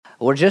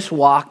We're just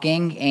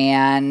walking,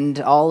 and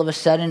all of a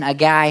sudden, a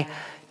guy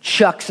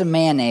chucks a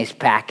mayonnaise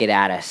packet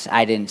at us.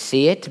 I didn't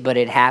see it, but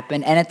it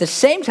happened. And at the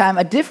same time,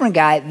 a different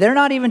guy, they're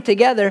not even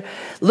together,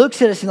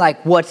 looks at us and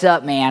like, "What's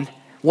up, man?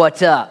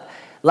 What's up?"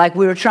 Like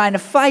we were trying to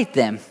fight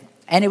them.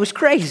 And it was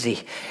crazy.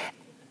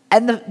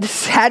 And the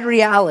sad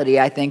reality,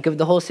 I think, of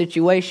the whole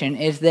situation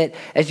is that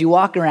as you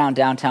walk around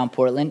downtown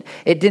Portland,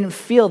 it didn't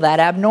feel that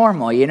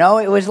abnormal, you know?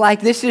 It was like,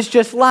 this is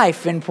just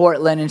life in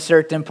Portland in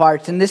certain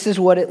parts, and this is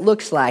what it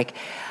looks like.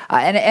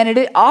 And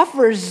it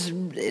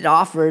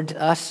offered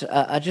us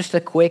just a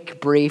quick,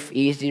 brief,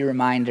 easy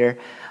reminder.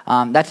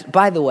 That's,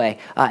 by the way,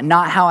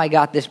 not how I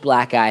got this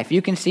black eye. If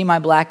you can see my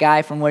black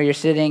eye from where you're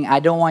sitting,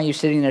 I don't want you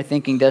sitting there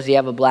thinking, does he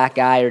have a black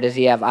eye or does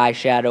he have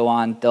eyeshadow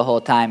on the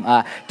whole time?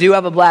 Do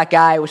have a black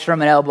eye. It was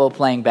from an elbow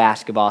playing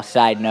basketball,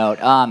 side note.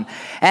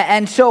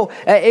 And so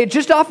it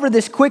just offered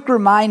this quick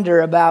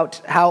reminder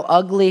about how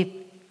ugly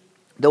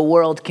the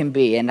world can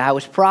be. And I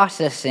was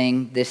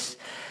processing this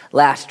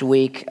last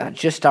week,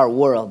 just our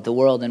world, the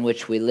world in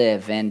which we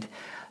live. And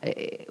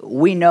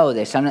we know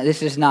this.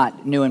 This is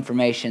not new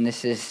information.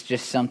 This is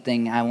just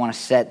something I want to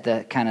set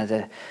the kind of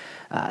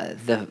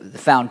the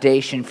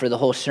foundation for the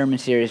whole sermon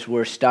series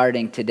we're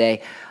starting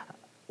today.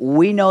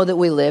 We know that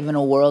we live in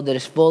a world that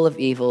is full of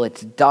evil.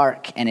 It's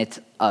dark and it's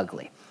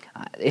ugly.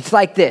 It's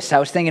like this. I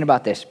was thinking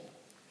about this.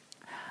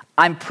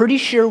 I'm pretty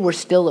sure we're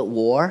still at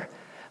war,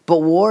 but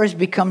war has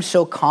become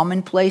so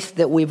commonplace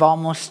that we've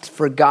almost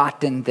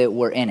forgotten that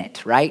we're in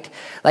it, right?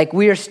 Like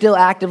we are still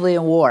actively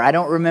in war. I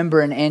don't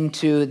remember an end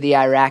to the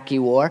Iraqi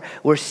war.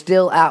 We're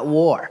still at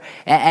war.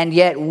 And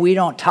yet we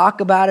don't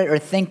talk about it or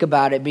think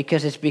about it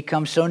because it's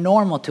become so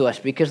normal to us,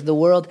 because the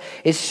world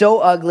is so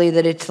ugly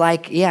that it's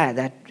like, yeah,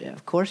 that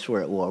of course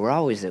we're at war. We're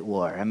always at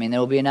war. I mean,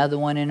 there will be another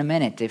one in a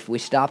minute if we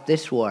stop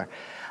this war.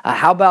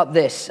 How about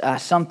this?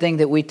 Something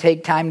that we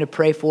take time to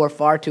pray for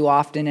far too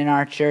often in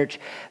our church: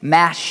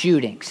 mass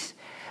shootings.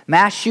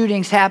 Mass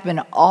shootings happen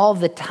all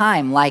the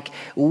time. Like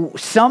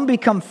some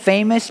become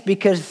famous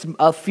because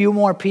a few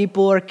more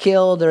people are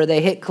killed, or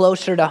they hit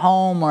closer to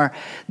home, or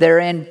they're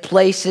in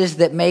places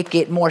that make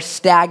it more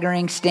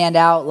staggering, stand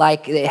out,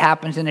 like it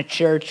happens in a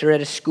church or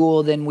at a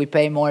school, then we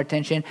pay more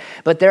attention.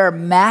 But there are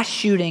mass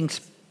shootings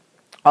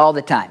all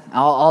the time,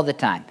 all the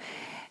time.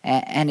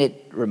 And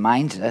it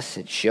reminds us,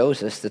 it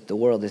shows us that the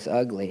world is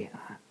ugly.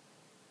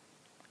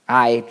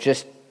 I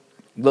just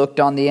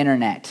looked on the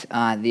internet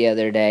the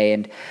other day,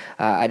 and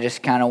I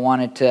just kind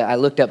of I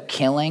looked up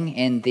killing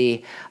in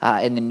the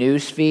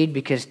news feed,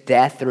 because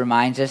death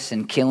reminds us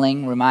and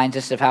killing reminds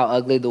us of how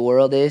ugly the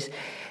world is.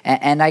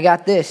 And I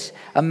got this: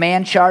 a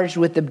man charged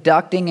with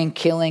abducting and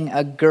killing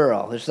a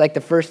girl. It was like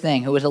the first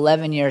thing, who was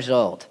 11 years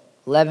old.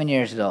 11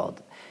 years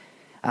old.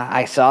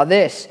 I saw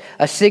this.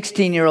 A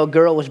 16-year-old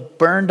girl was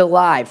burned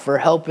alive for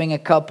helping a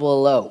couple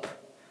elope.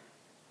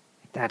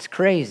 That's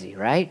crazy,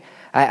 right?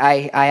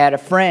 I had a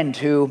friend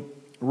who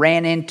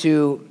ran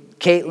into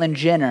Caitlyn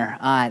Jenner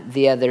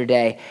the other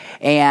day,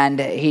 and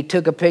he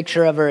took a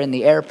picture of her in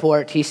the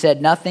airport. He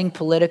said nothing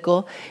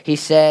political. He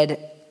said,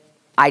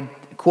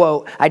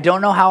 quote, "I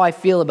don't know how I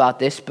feel about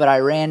this, but I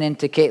ran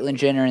into Caitlyn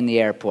Jenner in the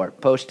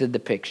airport," posted the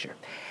picture.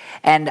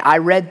 And I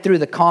read through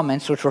the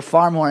comments, which were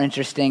far more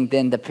interesting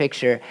than the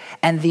picture,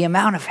 and the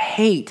amount of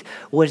hate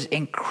was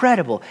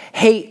incredible.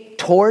 Hate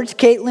towards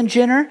Caitlyn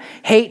Jenner,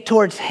 hate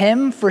towards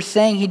him for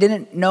saying he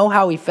didn't know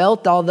how he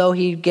felt, although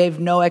he gave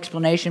no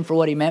explanation for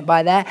what he meant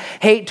by that.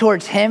 Hate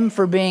towards him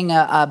for being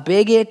a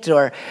bigot,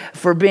 or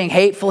for being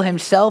hateful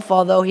himself,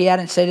 although he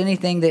hadn't said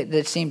anything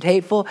that seemed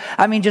hateful.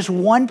 I mean, just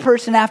one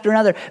person after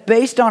another,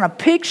 based on a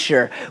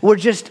picture, were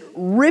just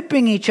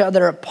ripping each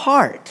other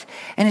apart.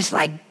 And it's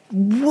like,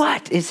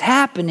 what is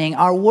happening?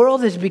 Our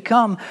world has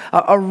become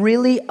a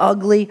really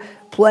ugly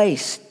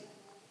place.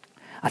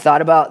 I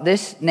thought about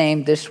this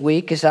name this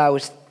week as I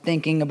was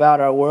thinking about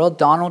our world: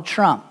 Donald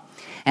Trump.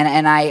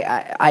 And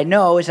I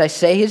know as I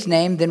say his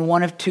name, then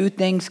one of two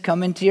things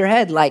come into your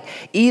head. Like,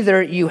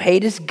 either you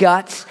hate his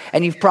guts,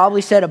 and you've probably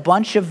said a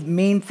bunch of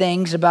mean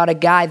things about a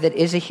guy that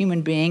is a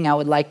human being. I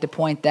would like to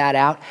point that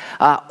out.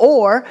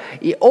 Or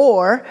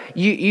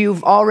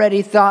you've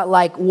already thought,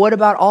 like, what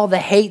about all the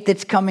hate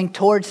that's coming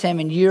towards him,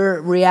 and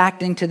you're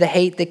reacting to the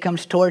hate that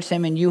comes towards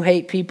him, and you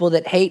hate people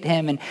that hate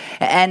him.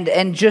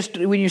 And just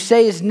when you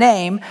say his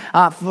name,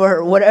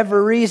 for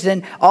whatever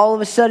reason, all of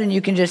a sudden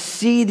you can just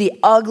see the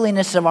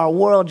ugliness of our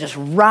world just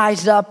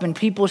rise up, and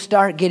people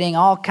start getting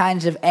all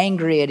kinds of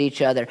angry at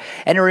each other.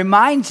 And it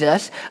reminds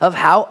us of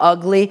how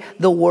ugly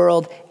the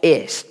world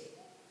is.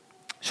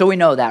 So we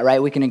know that,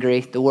 right? We can agree.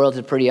 The world's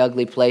a pretty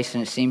ugly place,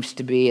 and it seems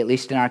to be, at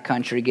least in our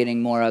country,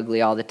 getting more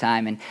ugly all the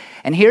time.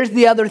 And here's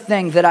the other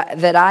thing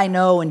that I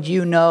know and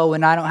you know,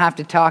 and I don't have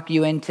to talk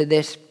you into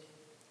this.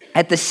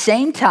 At the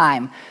same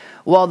time,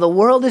 while the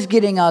world is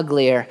getting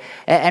uglier,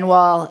 and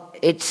while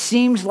it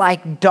seems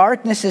like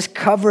darkness has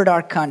covered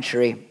our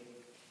country,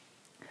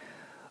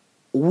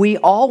 we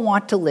all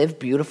want to live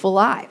beautiful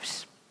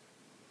lives.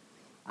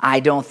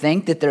 I don't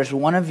think that there's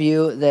one of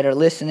you that are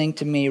listening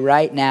to me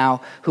right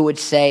now who would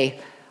say,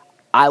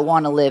 I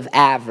want to live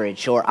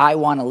average, or I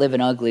want to live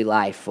an ugly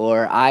life,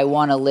 or I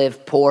want to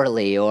live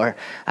poorly, or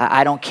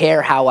I don't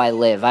care how I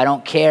live. I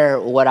don't care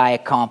what I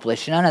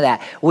accomplish. None of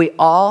that. We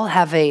all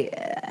have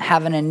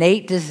an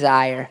innate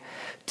desire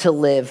to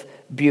live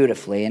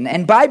beautifully.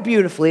 And by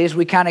beautifully, as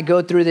we kind of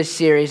go through this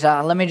series,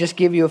 let me just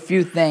give you a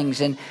few things.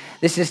 And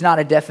this is not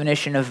a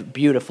definition of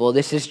beautiful.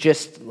 This is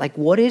just like,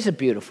 what is a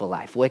beautiful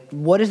life?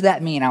 What does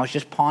that mean? I was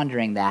just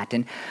pondering that.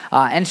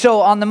 And so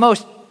on the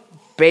most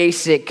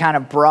basic, kind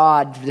of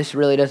broad, this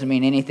really doesn't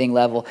mean anything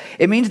level,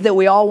 it means that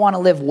we all want to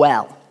live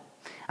well.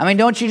 I mean,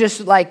 don't you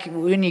just like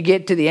when you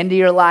get to the end of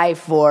your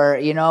life, or,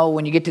 you know,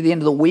 when you get to the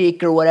end of the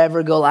week or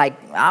whatever, go like,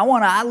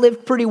 I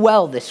lived pretty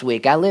well this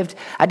week. I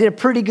did a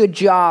pretty good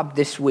job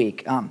this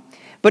week.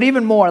 But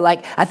even more,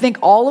 like, I think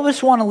all of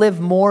us want to live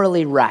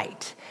morally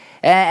right.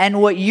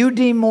 And what you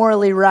deem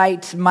morally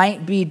right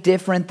might be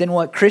different than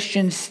what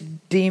Christians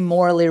deem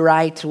morally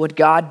right, what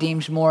God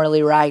deems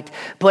morally right.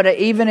 But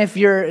even if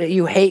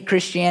you hate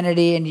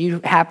Christianity and you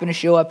happen to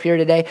show up here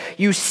today,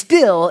 you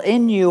still,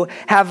 in you,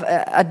 have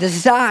a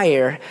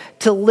desire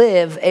to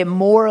live a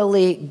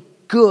morally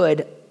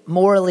good,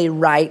 morally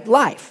right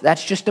life.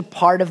 That's just a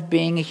part of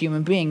being a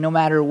human being, no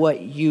matter what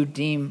you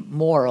deem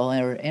moral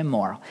or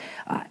immoral.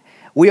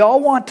 We all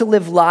want to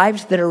live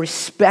lives that are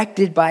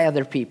respected by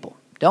other people.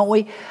 Don't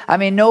we? I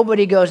mean,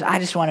 nobody goes, I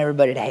just want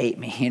everybody to hate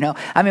me, you know?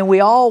 I mean,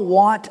 we all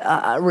want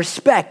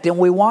respect, and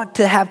we want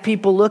to have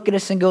people look at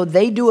us and go,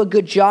 they do a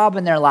good job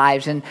in their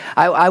lives, and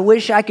I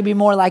wish I could be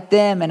more like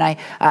them, and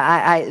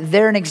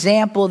they're an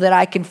example that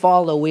I can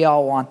follow. We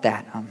all want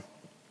that.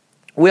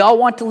 We all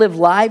want to live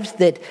lives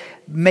that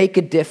make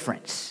a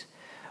difference.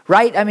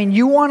 Right? I mean,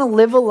 you want to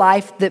live a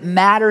life that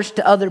matters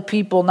to other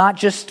people, not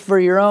just for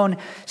your own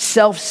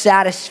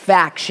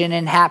self-satisfaction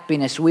and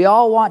happiness. We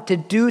all want to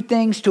do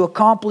things, to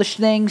accomplish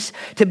things,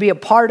 to be a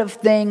part of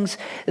things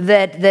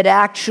that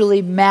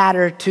actually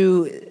matter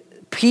to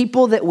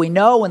people that we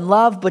know and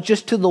love, but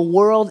just to the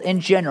world in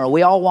general.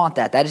 We all want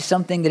that. That is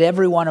something that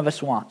every one of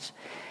us wants.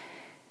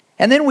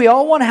 And then we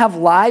all want to have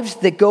lives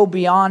that go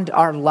beyond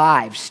our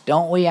lives,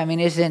 don't we? I mean,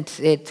 isn't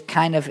it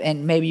kind of,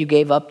 and maybe you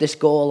gave up this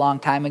goal a long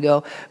time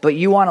ago, but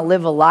you want to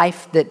live a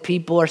life that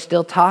people are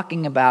still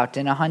talking about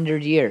in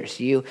 100 years.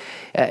 You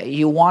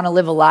want to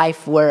live a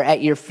life where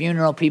at your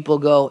funeral people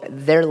go,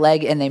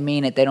 and they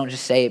mean it, they don't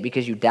just say it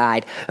because you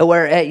died,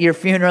 where at your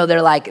funeral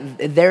they're like,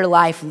 their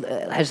life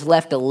has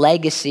left a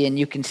legacy, and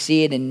you can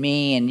see it in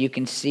me, and you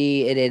can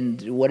see it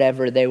in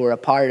whatever they were a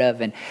part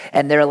of,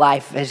 and their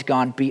life has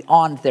gone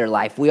beyond their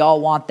life. We all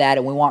want that,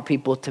 and we want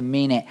people to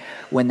mean it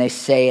when they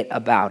say it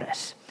about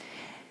us.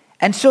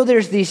 And so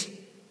there's these,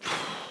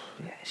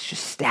 it's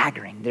just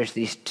staggering. There's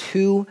these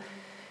two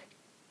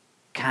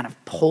kind of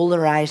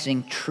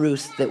polarizing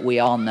truths that we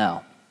all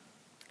know.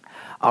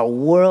 Our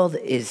world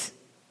is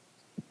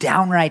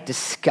downright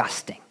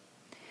disgusting,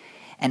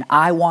 and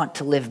I want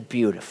to live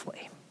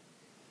beautifully.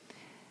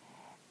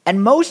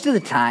 And most of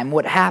the time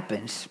what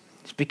happens,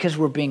 because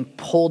we're being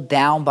pulled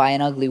down by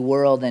an ugly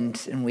world,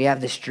 and we have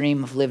this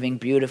dream of living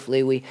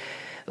beautifully,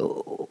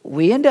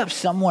 we end up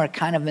somewhere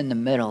kind of in the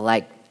middle.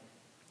 Like,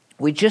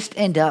 we just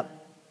end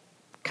up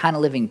kind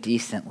of living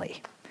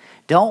decently,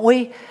 don't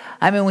we?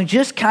 I mean, we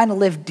just kind of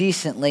live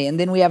decently, and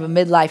then we have a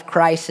midlife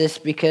crisis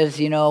because,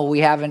 you know, we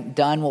haven't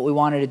done what we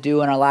wanted to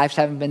do, and our lives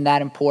haven't been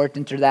that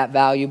important or that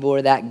valuable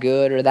or that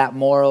good or that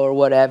moral or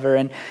whatever,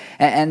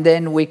 and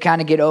then we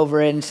kind of get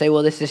over it and say,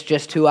 well, this is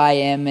just who I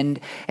am,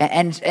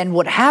 and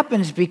what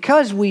happens,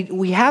 because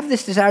we have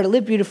this desire to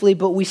live beautifully,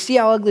 but we see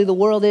how ugly the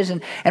world is,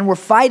 and we're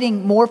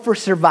fighting more for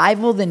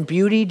survival than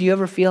beauty. Do you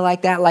ever feel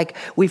like that? Like,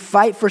 we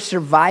fight for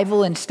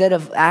survival instead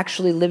of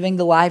actually living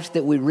the lives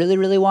that we really,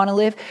 really want to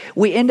live.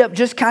 We end up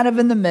just kind of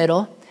in the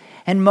middle,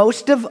 and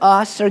most of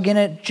us are going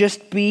to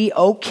just be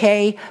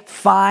okay,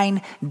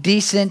 fine,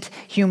 decent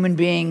human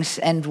beings,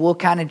 and we'll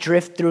kind of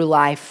drift through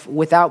life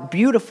without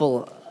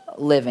beautiful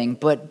living,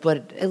 but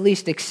at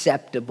least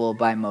acceptable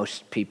by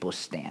most people's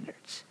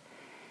standards.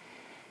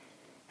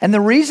 And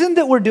the reason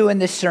that we're doing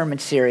this sermon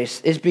series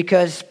is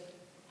because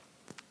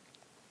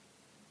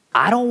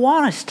I don't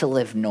want us to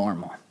live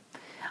normal.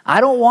 I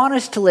don't want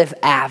us to live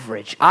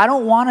average. I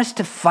don't want us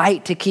to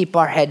fight to keep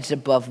our heads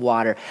above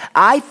water.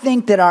 I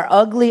think that our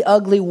ugly,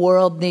 ugly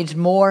world needs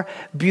more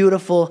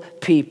beautiful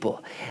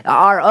people.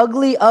 Our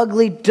ugly,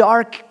 ugly,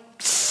 dark,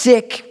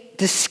 sick,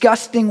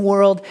 disgusting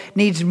world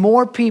needs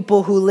more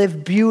people who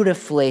live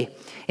beautifully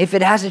if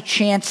it has a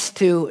chance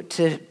to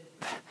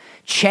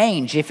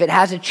change, if it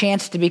has a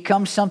chance to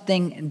become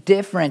something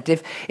different,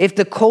 if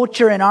the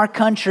culture in our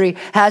country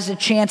has a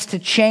chance to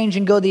change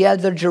and go the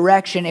other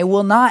direction. It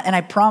will not, and I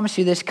promise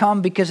you this,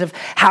 come because of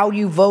how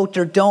you vote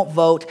or don't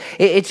vote.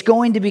 It's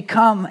going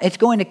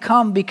to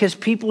come because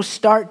people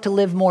start to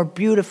live more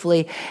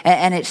beautifully,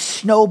 and it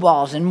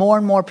snowballs, and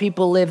more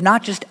people live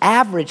not just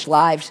average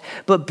lives,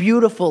 but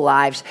beautiful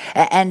lives,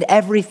 and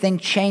everything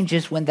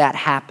changes when that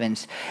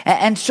happens.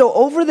 And so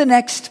over the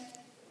next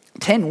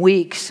 10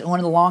 weeks, one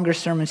of the longer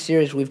sermon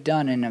series we've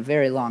done in a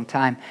very long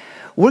time,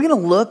 we're going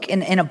to look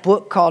in a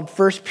book called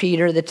 1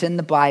 Peter that's in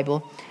the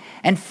Bible,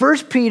 And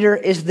First Peter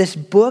is this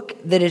book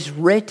that is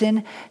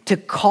written to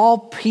call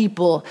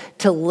people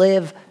to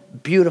live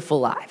beautiful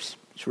lives.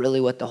 It's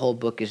really what the whole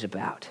book is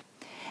about.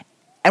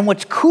 And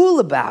what's cool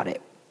about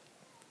it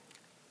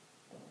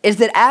is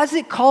that as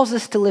it calls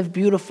us to live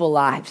beautiful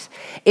lives,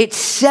 it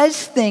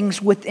says things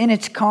within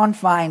its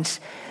confines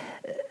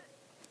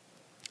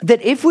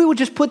that if we would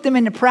just put them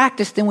into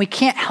practice, then we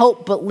can't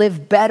help but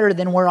live better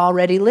than we're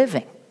already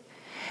living.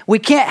 We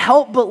can't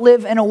help but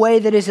live in a way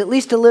that is at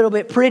least a little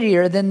bit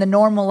prettier than the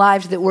normal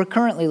lives that we're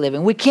currently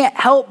living. We can't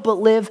help but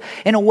live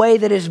in a way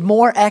that is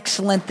more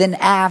excellent than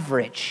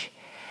average.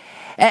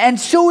 And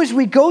so as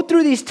we go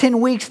through these 10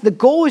 weeks, the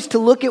goal is to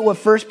look at what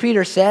 1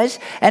 Peter says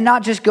and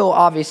not just go,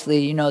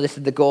 obviously, you know this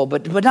is the goal,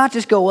 but not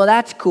just go, well,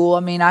 that's cool.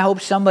 I mean, I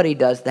hope somebody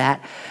does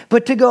that.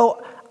 But to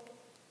go,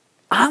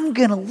 I'm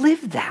going to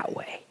live that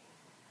way.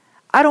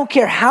 I don't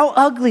care how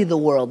ugly the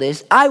world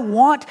is. I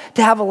want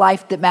to have a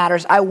life that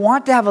matters. I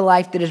want to have a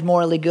life that is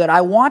morally good.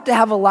 I want to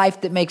have a life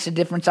that makes a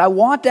difference. I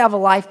want to have a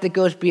life that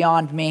goes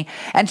beyond me.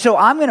 And so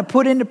I'm going to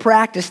put into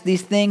practice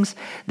these things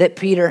that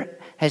Peter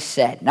has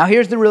said. Now,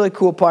 here's the really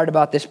cool part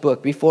about this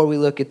book before we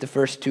look at the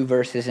first 2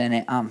 verses in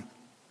it.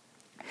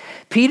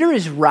 Peter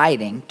is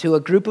writing to a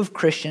group of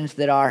Christians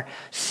that are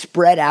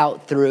spread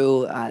out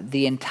through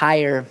the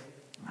entire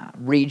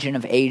region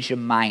of Asia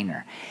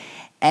Minor.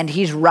 And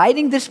he's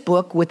writing this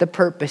book with a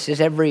purpose,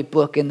 as every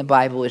book in the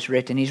Bible is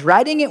written. He's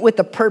writing it with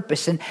a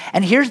purpose, and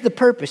here's the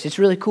purpose. It's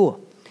really cool.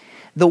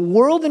 The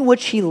world in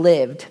which he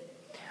lived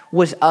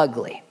was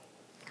ugly.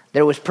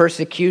 There was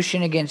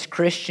persecution against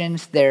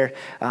Christians. There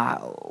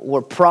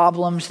were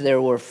problems.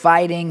 There were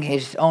fighting.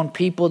 His own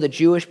people, the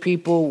Jewish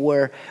people,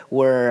 were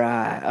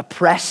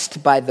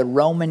oppressed by the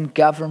Roman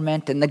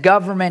government. And the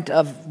government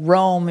of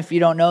Rome, if you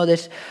don't know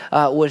this,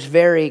 was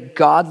very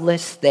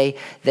godless. They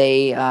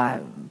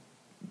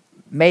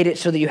made it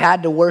so that you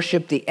had to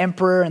worship the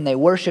emperor, and they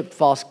worshiped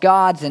false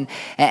gods,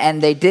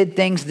 and they did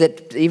things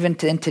that even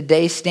in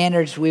today's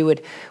standards we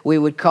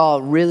would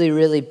call really,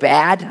 really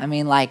bad. I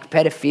mean, like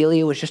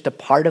pedophilia was just a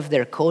part of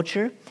their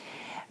culture.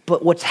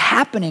 But what's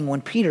happening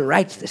when Peter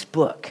writes this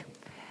book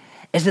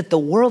is that the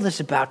world is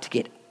about to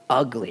get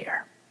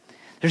uglier.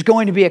 There's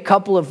going to be a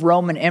couple of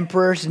Roman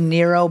emperors,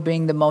 Nero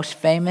being the most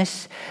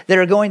famous, that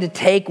are going to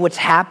take what's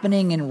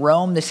happening in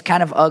Rome, this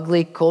kind of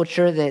ugly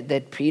culture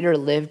that Peter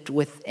lived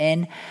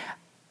within,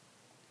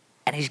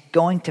 and he's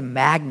going to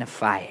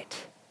magnify it.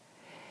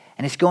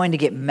 And it's going to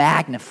get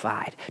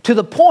magnified to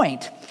the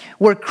point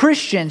where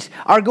Christians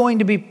are going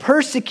to be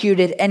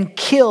persecuted and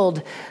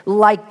killed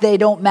like they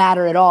don't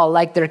matter at all,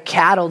 like they're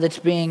cattle that's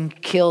being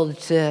killed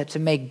to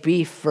make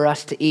beef for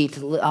us to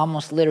eat,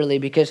 almost literally.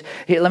 Because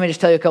here, let me just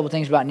tell you a couple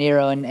things about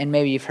Nero, and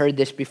maybe you've heard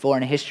this before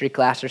in a history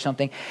class or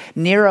something.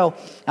 Nero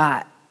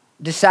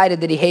decided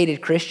that he hated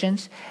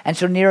Christians, and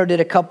so Nero did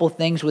a couple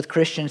things with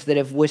Christians that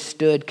have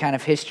withstood kind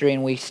of history,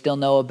 and we still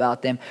know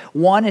about them.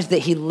 One is that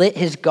he lit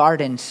his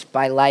gardens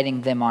by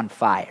lighting them on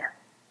fire.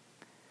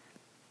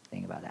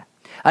 Think about that.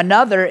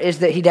 Another is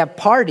that he'd have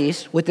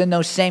parties within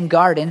those same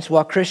gardens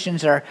while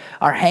Christians are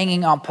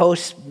hanging on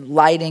posts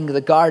lighting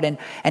the garden,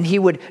 and he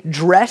would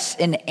dress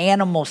in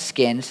animal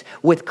skins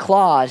with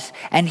claws,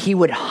 and he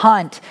would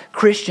hunt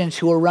Christians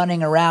who were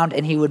running around,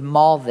 and he would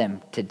maul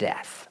them to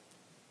death.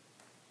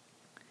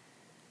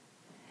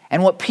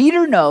 And what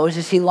Peter knows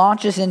as he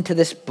launches into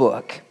this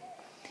book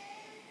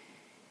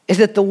is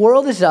that the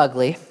world is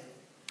ugly,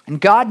 and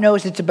God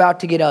knows it's about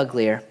to get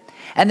uglier.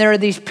 And there are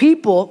these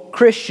people,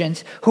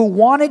 Christians, who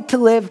wanted to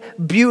live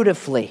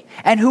beautifully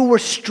and who were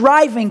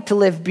striving to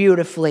live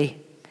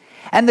beautifully.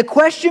 And the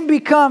question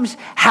becomes,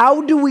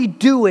 how do we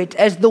do it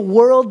as the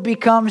world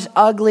becomes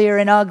uglier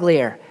and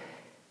uglier?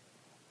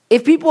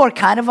 If people are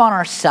kind of on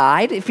our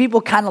side, if people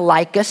kind of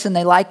like us and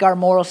they like our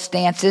moral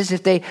stances,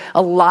 if they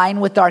align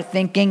with our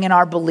thinking and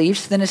our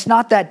beliefs, then it's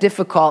not that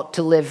difficult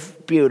to live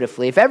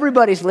beautifully. If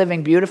everybody's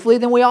living beautifully,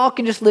 then we all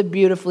can just live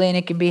beautifully and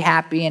it can be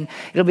happy and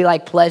it'll be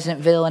like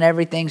Pleasantville and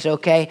everything's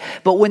okay.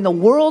 But when the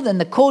world and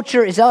the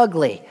culture is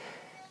ugly,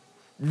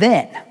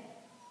 then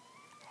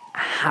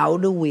how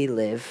do we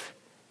live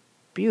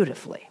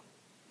beautifully?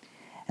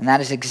 And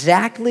that is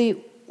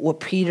exactly what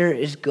Peter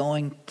is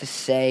going to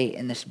say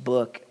in this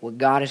book, what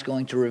God is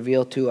going to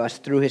reveal to us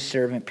through his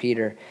servant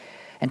Peter.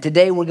 And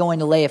today we're going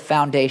to lay a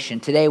foundation.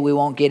 Today we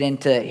won't get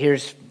into,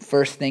 here's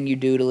first thing you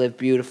do to live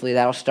beautifully.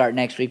 That'll start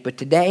next week. But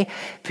today,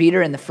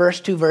 Peter in the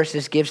first 2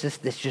 verses gives us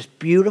this just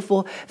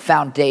beautiful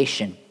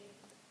foundation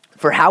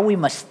for how we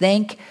must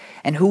think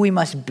and who we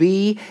must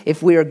be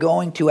if we are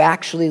going to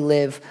actually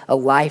live a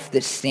life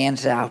that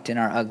stands out in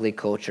our ugly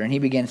culture. And he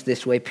begins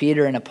this way: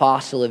 Peter, an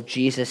apostle of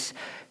Jesus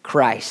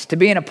Christ. To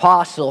be an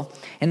apostle,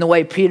 in the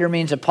way Peter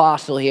means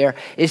apostle here,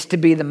 is to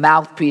be the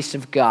mouthpiece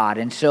of God.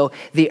 And so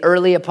the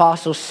early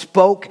apostles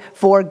spoke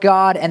for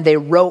God and they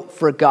wrote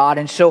for God.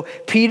 And so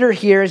Peter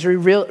here, as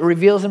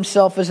reveals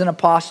himself as an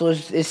apostle,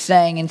 is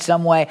saying in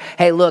some way,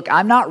 hey, look,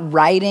 I'm not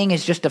writing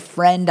as just a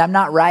friend. I'm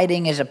not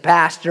writing as a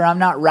pastor. I'm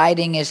not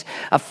writing as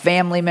a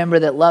family member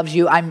that loves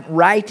you. I'm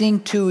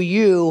writing to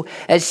you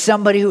as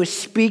somebody who is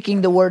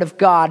speaking the word of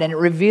God. And it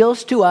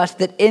reveals to us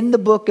that in the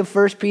book of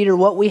 1 Peter,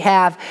 what we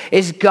have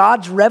is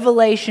God's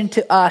revelation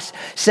to us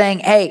saying,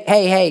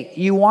 hey,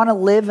 you want to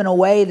live in a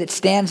way that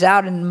stands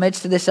out in the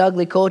midst of this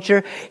ugly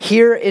culture?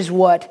 Here is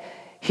what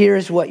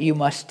you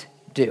must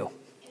do.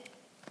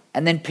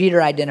 And then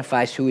Peter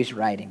identifies who he's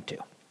writing to.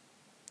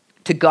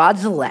 To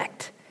God's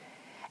elect,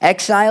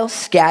 exiles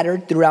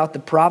scattered throughout the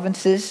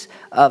provinces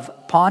of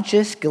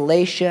Pontus,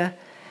 Galatia,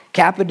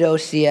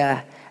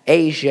 Cappadocia,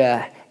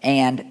 Asia,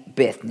 and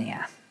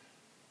Bithynia.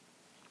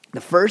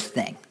 The first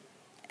thing,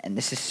 and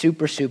this is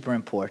super, super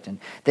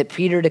important, that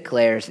Peter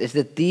declares is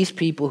that these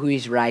people who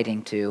he's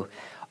writing to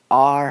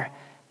are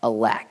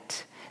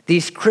elect.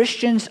 These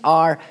Christians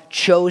are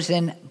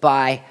chosen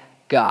by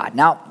God.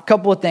 Now, a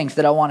couple of things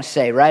that I want to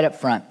say right up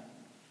front.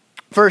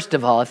 First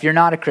of all, if you're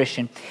not a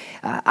Christian,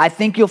 I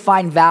think you'll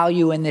find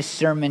value in this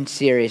sermon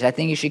series. I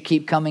think you should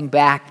keep coming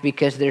back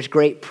because there's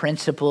great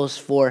principles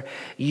for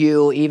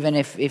you. Even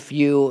if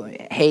you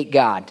hate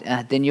God,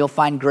 then you'll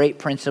find great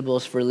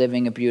principles for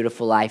living a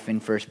beautiful life in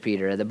 1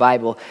 Peter. The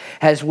Bible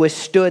has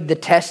withstood the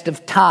test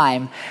of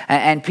time,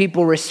 and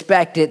people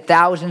respect it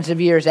thousands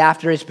of years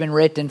after it's been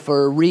written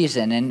for a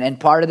reason. And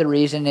part of the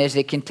reason is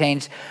it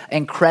contains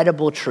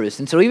incredible truths.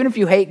 And so even if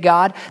you hate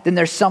God, then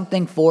there's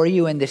something for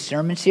you in this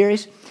sermon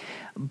series.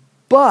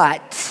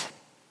 But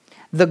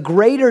the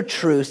greater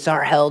truths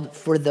are held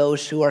for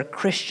those who are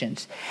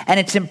Christians. And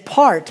it's in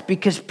part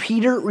because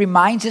Peter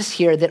reminds us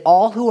here that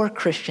all who are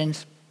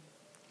Christians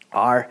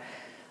are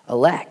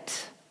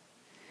elect.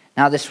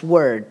 Now, this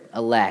word,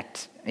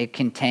 elect, it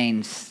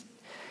contains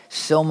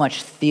so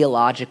much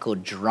theological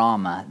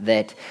drama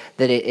that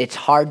it's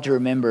hard to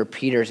remember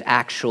Peter's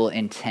actual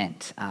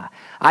intent.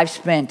 I've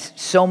spent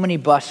so many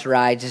bus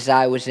rides as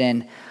I was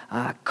in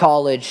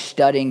college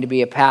studying to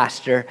be a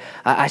pastor.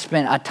 I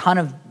spent a ton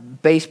of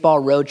baseball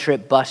road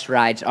trip bus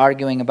rides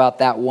arguing about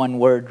that one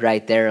word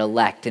right there,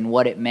 elect, and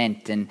what it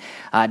meant. And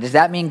does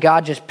that mean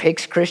God just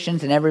picks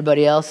Christians and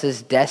everybody else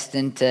is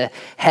destined to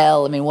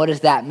hell? I mean, what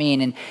does that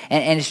mean?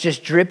 And it's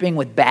just dripping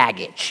with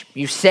baggage.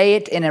 You say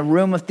it in a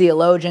room of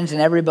theologians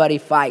and everybody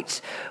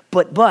fights.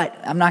 But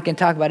I'm not going to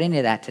talk about any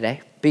of that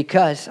today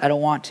because I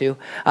don't want to.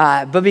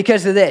 But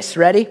because of this,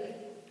 ready?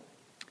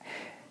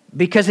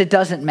 Because it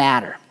doesn't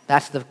matter.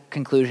 That's the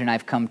conclusion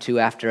I've come to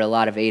after a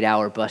lot of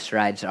 8-hour bus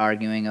rides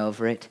arguing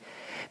over it.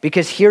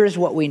 Because here is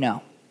what we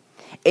know.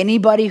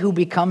 Anybody who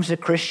becomes a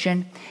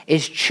Christian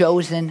is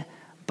chosen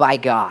by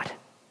God.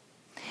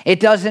 It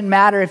doesn't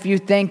matter if you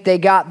think they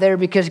got there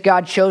because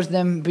God chose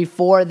them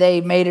before they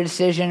made a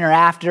decision or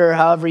after,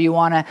 however you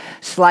want to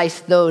slice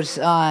those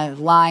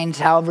lines,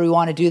 however you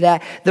want to do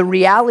that. The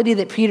reality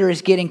that Peter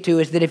is getting to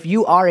is that if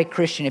you are a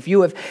Christian, if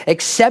you have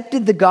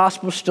accepted the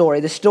gospel story,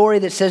 the story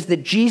that says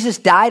that Jesus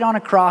died on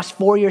a cross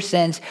for your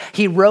sins,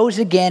 he rose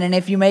again, and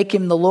if you make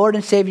him the Lord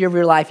and Savior of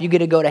your life, you get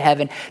to go to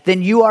heaven,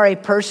 then you are a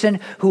person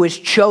who is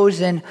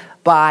chosen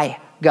by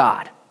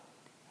God.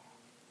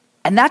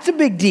 And that's a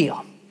big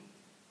deal.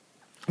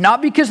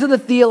 Not because of the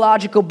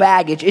theological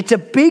baggage. It's a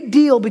big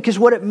deal because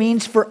what it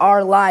means for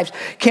our lives.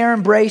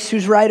 Karen Brace,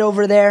 who's right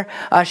over there,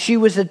 she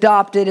was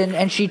adopted,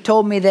 and she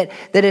told me that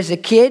as a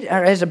kid,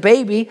 or as a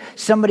baby,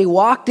 somebody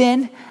walked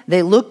in,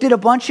 they looked at a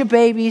bunch of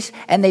babies,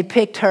 and they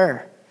picked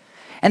her.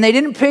 And they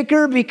didn't pick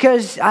her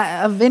because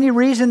of any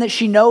reason that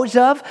she knows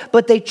of,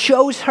 but they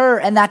chose her,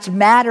 and that's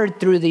mattered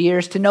through the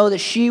years to know that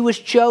she was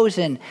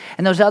chosen,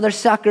 and those other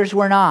suckers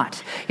were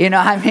not. You know,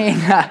 I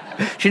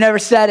mean, she never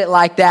said it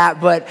like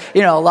that, but,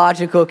 you know,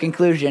 logical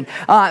conclusion.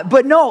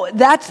 But no,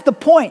 that's the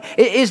point,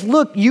 is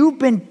look, you've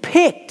been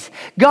picked.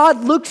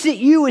 God looks at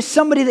you as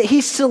somebody that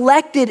he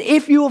selected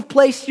if you have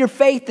placed your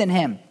faith in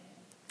him.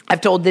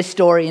 I've told this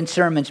story in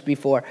sermons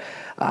before.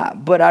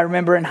 But I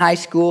remember in high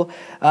school,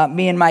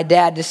 me and my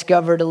dad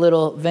discovered a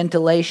little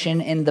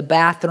ventilation in the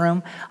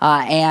bathroom.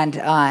 And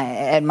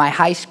at my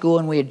high school,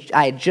 and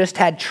I had just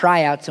had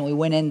tryouts, and we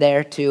went in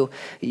there to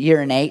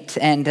urinate.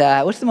 And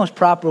what's the most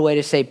proper way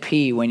to say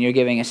pee when you're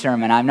giving a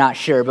sermon? I'm not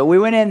sure. But we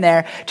went in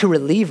there to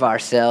relieve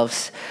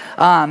ourselves.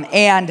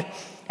 And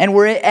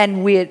we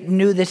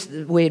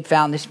had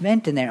found this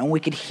vent in there, and we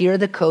could hear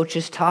the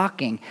coaches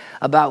talking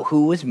about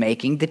who was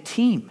making the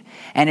team.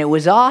 And it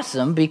was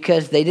awesome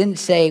because they didn't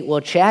say, well,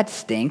 Chad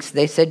stinks.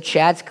 They said,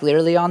 Chad's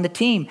clearly on the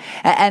team.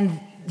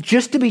 And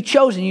just to be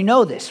chosen, you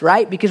know this,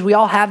 right? Because we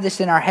all have this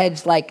in our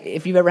heads. Like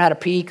if you've ever had a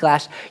PE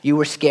class, you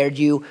were scared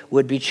you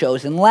would be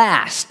chosen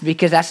last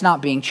because that's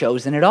not being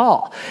chosen at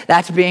all.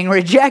 That's being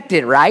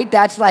rejected, right?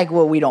 That's like,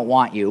 well, we don't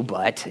want you,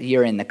 but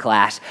you're in the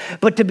class.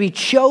 But to be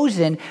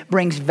chosen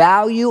brings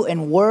value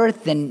and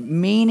worth and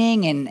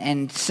meaning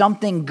and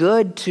something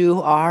good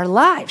to our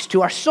lives,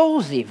 to our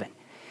souls even.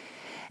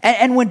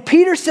 And when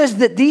Peter says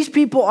that these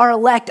people are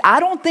elect,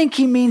 I don't think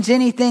he means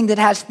anything that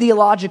has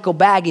theological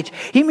baggage.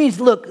 He means,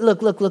 look.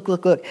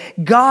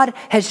 God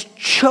has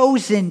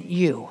chosen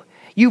you.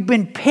 You've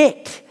been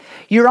picked.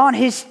 You're on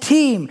his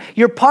team.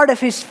 You're part of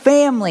his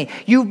family.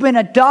 You've been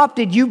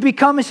adopted. You've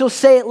become, as he'll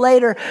say it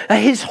later,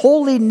 his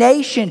holy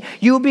nation.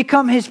 You have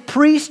become his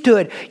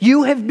priesthood.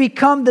 You have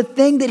become the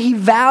thing that he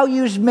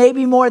values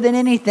maybe more than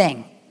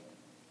anything.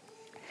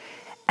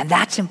 And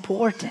that's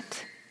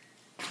important.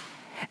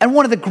 And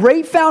one of the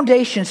great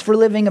foundations for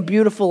living a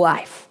beautiful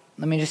life,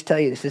 let me just tell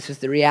you this is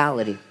the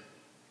reality,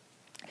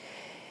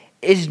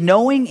 is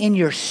knowing in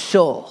your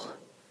soul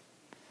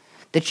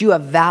that you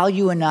have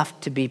value enough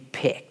to be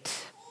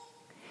picked.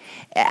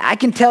 I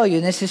can tell you,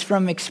 and this is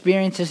from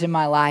experiences in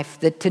my life,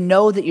 that to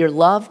know that you're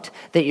loved,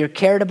 that you're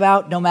cared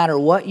about, no matter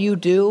what you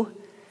do,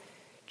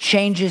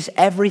 changes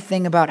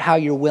everything about how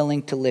you're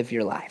willing to live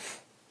your life.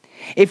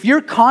 If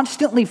you're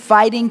constantly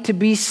fighting to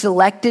be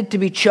selected, to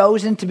be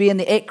chosen, to be in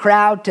the it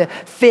crowd, to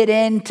fit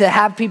in, to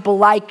have people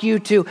like you,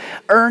 to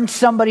earn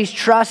somebody's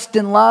trust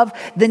and love,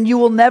 then you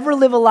will never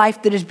live a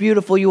life that is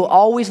beautiful. You will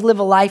always live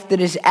a life that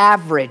is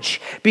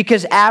average,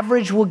 because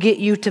average will get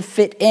you to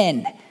fit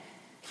in.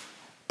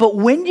 But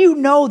when you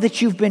know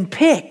that you've been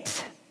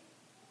picked,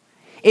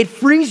 it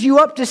frees you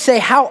up to say,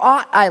 how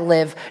ought I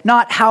live,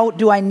 not how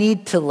do I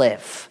need to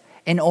live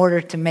in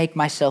order to make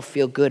myself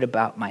feel good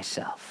about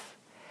myself.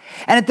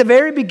 And at the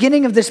very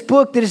beginning of this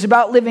book that is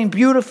about living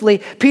beautifully,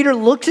 Peter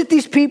looks at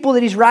these people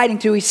that he's writing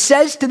to. He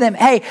says to them,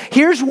 hey,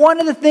 here's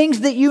one of the things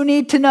that you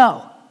need to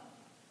know.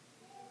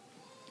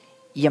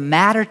 You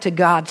matter to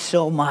God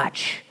so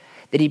much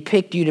that he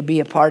picked you to be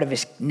a part of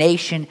his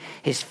nation,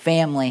 his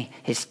family,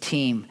 his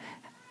team.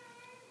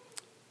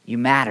 You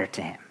matter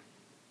to him.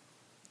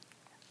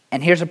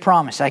 And here's a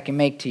promise I can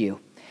make to you.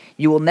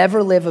 You will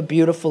never live a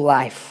beautiful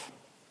life.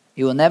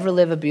 You will never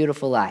live a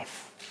beautiful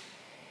life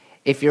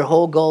if your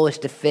whole goal is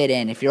to fit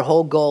in, if your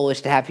whole goal is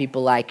to have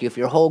people like you, if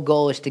your whole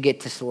goal is to get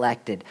to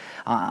selected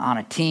on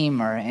a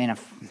team or in a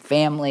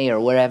family or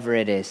wherever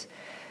it is.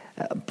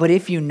 But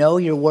if you know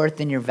your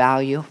worth and your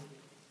value,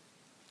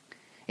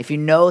 if you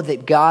know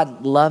that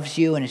God loves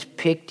you and has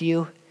picked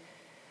you,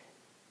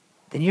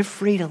 then you're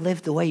free to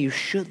live the way you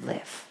should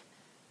live.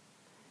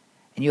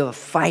 And you have a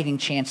fighting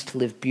chance to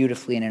live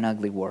beautifully in an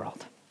ugly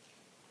world.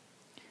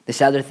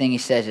 This other thing he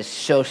says is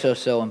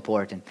so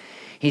important.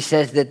 He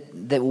says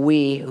that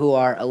we who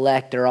are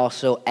elect are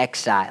also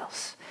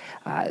exiles.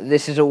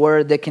 This is a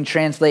word that can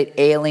translate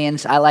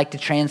aliens. I like to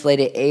translate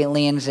it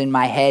aliens in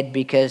my head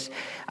because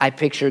I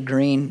picture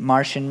green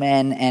Martian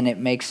men and it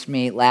makes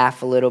me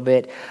laugh a little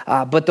bit.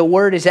 But the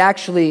word is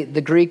actually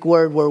the Greek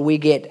word where we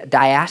get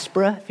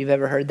diaspora, if you've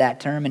ever heard that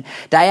term. And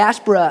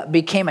diaspora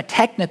became a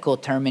technical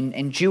term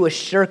in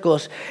Jewish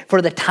circles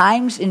for the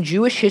times in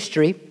Jewish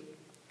history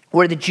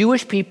where the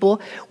Jewish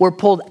people were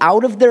pulled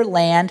out of their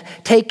land,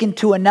 taken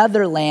to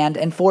another land,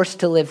 and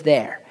forced to live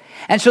there.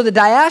 And so the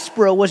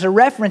diaspora was a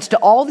reference to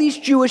all these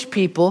Jewish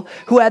people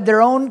who had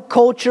their own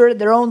culture,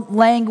 their own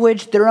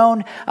language, their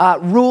own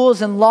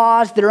rules and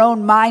laws, their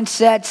own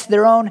mindsets,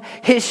 their own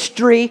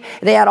history.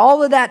 They had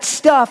all of that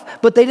stuff,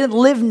 but they didn't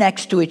live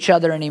next to each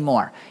other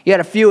anymore. You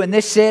had a few in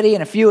this city,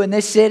 and a few in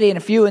this city, and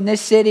a few in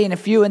this city, and a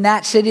few in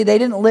that city. They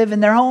didn't live in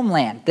their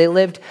homeland. They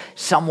lived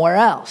somewhere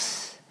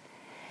else.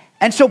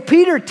 And so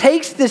Peter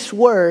takes this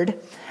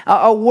word,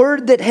 a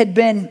word that had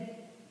been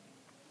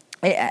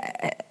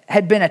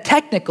a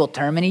technical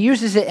term, and he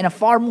uses it in a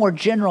far more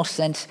general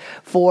sense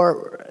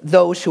for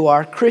those who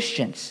are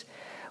Christians.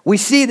 We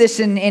see this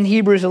in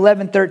Hebrews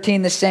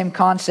 11:13, the same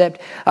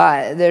concept.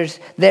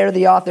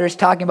 The author is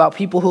talking about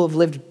people who have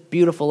lived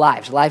beautiful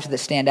lives that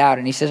stand out.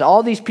 And he says,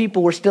 all these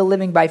people were still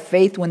living by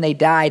faith when they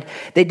died.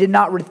 They did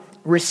not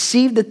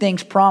received the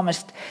things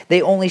promised.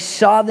 They only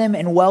saw them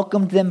and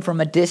welcomed them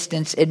from a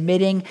distance,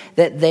 admitting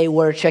that they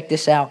were, check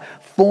this out,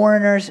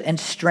 foreigners and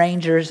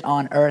strangers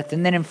on earth.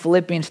 And then in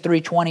Philippians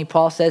 3:20,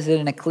 Paul says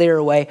it in a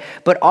clearer way,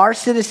 but our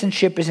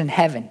citizenship is in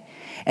heaven,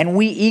 and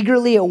we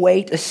eagerly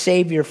await a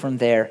Savior from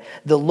there,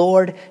 the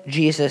Lord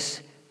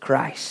Jesus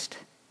Christ.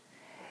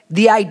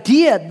 The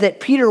idea that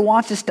Peter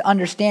wants us to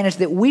understand is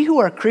that we who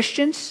are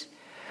Christians,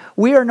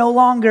 we are no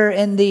longer,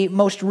 in the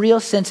most real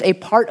sense, a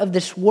part of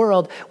this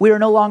world. We are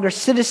no longer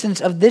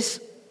citizens of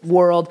this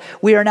world.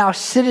 We are now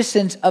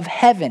citizens of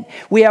heaven.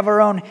 We have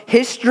our own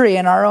history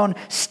and our own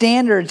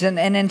standards and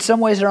in some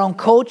ways our own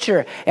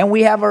culture. And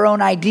we have our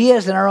own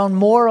ideas and our own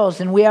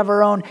morals. And we have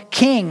our own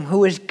king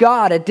who is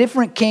God, a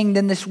different king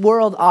than this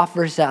world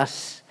offers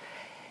us.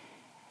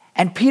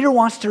 And Peter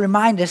wants to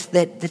remind us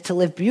that to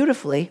live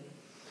beautifully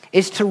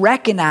is to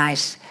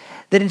recognize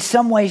that in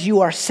some ways you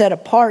are set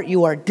apart,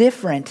 you are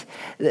different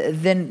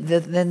than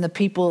the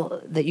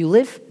people that you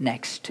live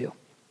next to.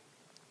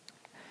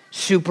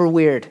 Super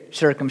weird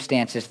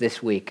circumstances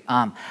this week.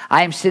 I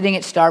am sitting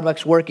at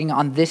Starbucks working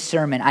on this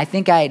sermon. I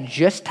think I had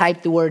just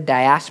typed the word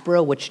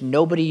diaspora, which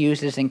nobody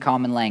uses in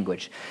common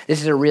language.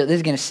 This is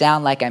going to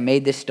sound like I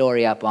made this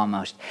story up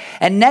almost.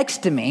 And next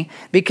to me,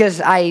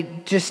 because I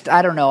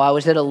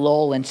was at a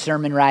lull in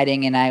sermon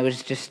writing and I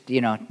was just,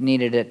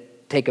 needed to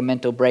take a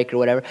mental break or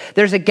whatever.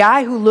 There's a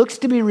guy who looks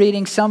to be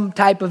reading some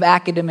type of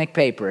academic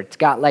paper. It's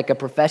got like a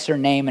professor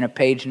name and a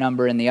page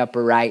number in the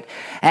upper right.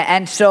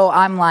 And so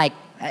I'm like,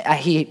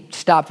 he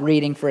stopped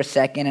reading for a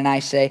second, and I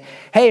say,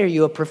 hey, are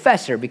you a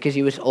professor? Because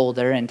he was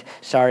older, and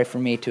sorry for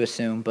me to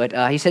assume. But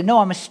he said, no,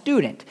 I'm a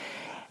student.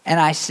 And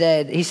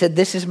he said,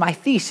 this is my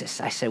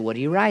thesis. I said, what are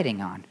you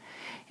writing on?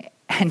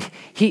 And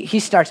he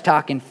starts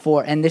talking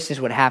and this is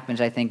what happens,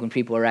 I think, when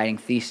people are writing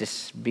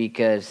thesis,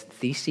 because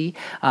thesi,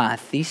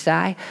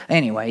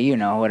 anyway, you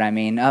know what I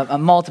mean, a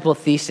multiple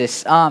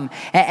thesis.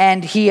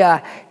 And he...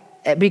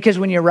 because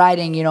when you're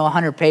writing,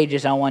 100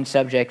 pages on one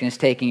subject and it's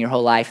taking your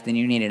whole life, then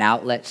you need an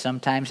outlet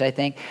sometimes, I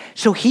think.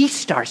 So he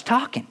starts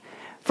talking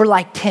for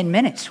like 10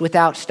 minutes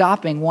without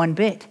stopping one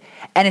bit.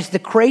 And it's the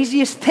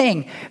craziest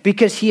thing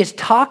because he is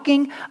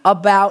talking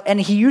about, and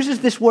he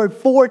uses this word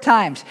 4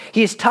 times.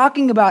 He is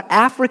talking about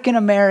African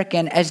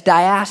American as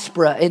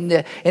diaspora in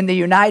the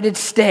United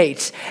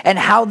States and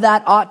how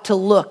that ought to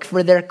look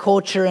for their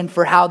culture and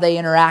for how they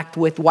interact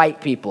with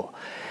white people.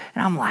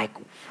 And I'm like,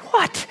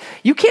 what?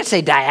 You can't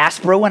say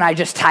diaspora when I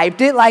just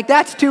typed it. Like,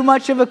 that's too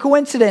much of a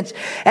coincidence.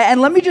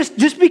 And let me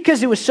just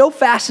because it was so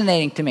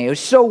fascinating to me, it was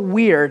so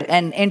weird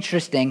and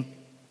interesting,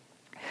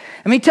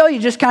 let me tell you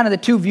just kind of the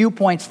 2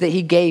 viewpoints that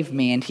he gave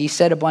me. And he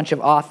said a bunch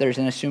of authors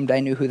and assumed I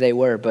knew who they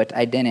were, but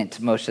I didn't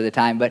most of the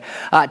time. But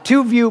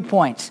 2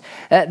 viewpoints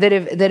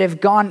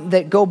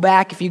that go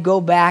back, if you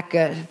go back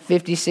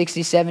 50,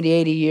 60, 70,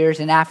 80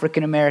 years in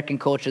African American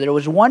culture. There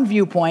was one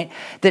viewpoint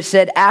that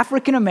said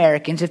African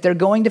Americans, if they're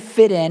going to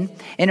fit in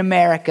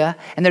America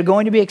and they're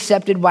going to be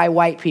accepted by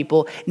white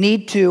people,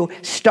 need to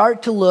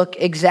start to look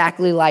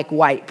exactly like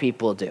white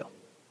people do.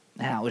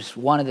 That was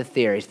one of the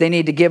theories. They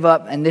need to give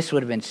up, and this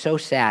would have been so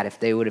sad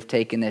if they would have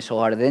taken this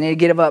wholeheartedly. They need to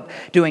give up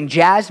doing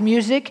jazz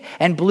music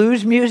and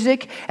blues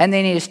music, and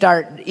they need to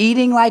start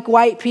eating like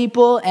white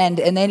people, and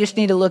they just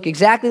need to look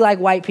exactly like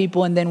white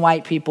people, and then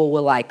white people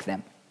will like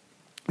them.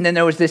 And then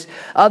there was this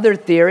other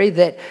theory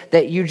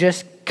that you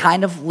just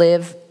kind of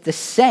live the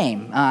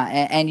same,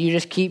 and you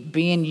just keep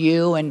being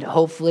you, and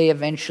hopefully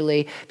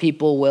eventually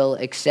people will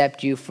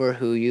accept you for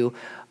who you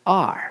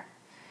are.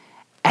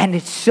 And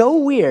it's so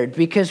weird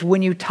because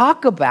when you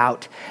talk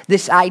about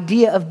this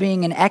idea of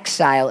being an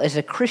exile as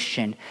a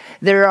Christian,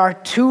 there are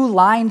 2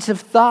 lines of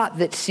thought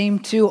that seem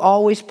to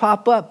always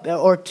pop up,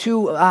 or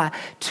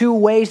two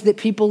ways that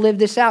people live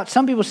this out.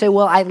 Some people say,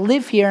 well, I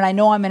live here and I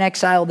know I'm an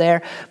exile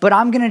there, but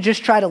I'm going to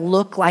just try to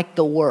look like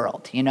the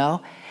world,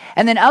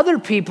 And then other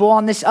people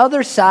on this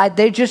other side,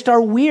 they just are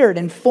weird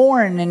and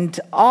foreign and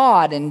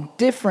odd and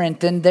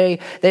different, and they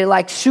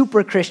like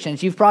super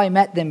Christians. You've probably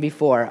met them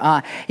before.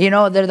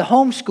 They're the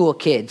homeschool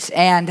kids,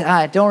 and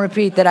don't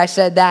repeat that I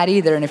said that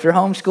either. And if you're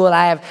homeschooled,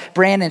 I have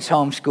Brandon's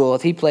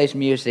homeschooled. He plays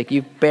music.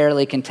 You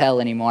barely can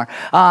tell anymore.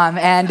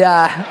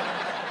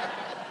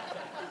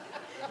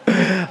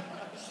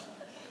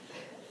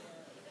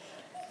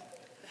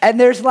 And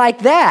there's like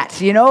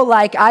that,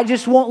 like I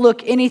just won't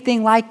look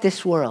anything like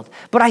this world.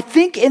 But I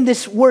think in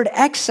this word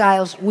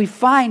exiles, we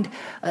find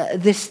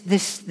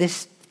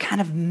this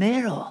kind of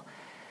middle,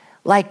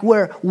 like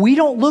where we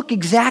don't look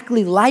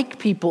exactly like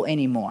people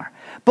anymore,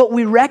 but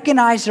we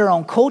recognize our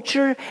own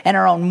culture and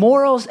our own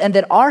morals, and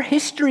that our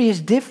history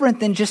is different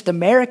than just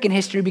American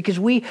history, because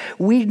we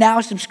now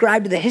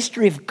subscribe to the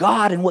history of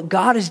God and what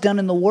God has done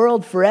in the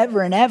world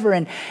forever and ever,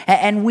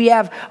 and we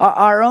have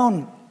our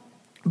own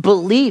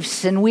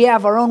beliefs, and we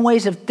have our own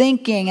ways of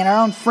thinking and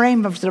our own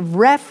frame of sort of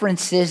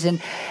references,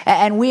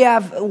 and we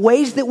have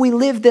ways that we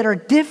live that are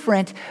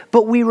different,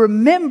 but we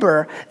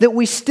remember that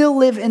we still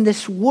live in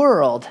this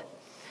world,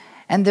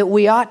 and that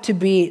we ought to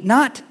be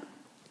not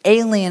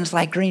aliens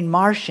like green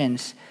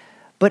Martians,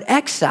 but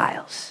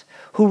exiles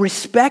who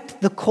respect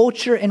the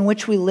culture in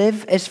which we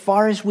live as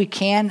far as we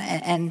can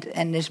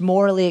and is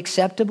morally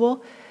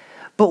acceptable,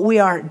 but we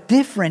are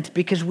different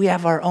because we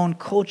have our own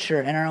culture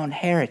and our own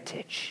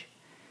heritage.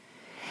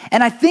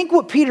 And I think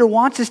what Peter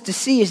wants us to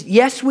see is,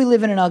 yes, we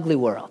live in an ugly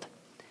world.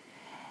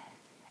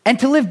 And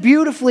to live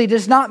beautifully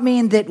does not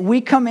mean that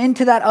we come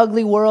into that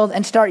ugly world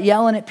and start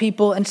yelling at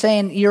people and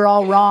saying, you're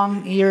all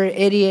wrong, you're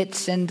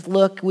idiots, and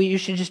look, you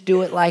should just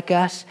do it like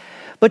us.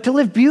 But to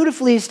live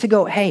beautifully is to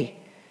go, hey,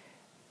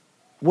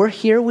 we're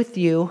here with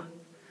you.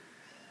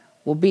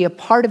 We'll be a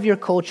part of your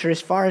culture as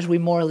far as we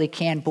morally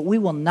can, but we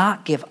will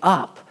not give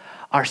up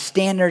our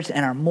standards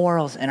and our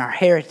morals and our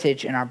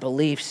heritage and our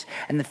beliefs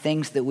and the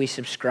things that we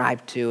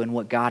subscribe to and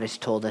what God has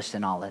told us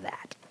and all of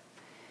that.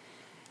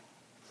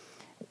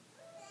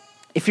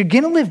 If you're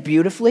going to live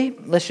beautifully,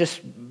 let's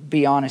just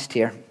be honest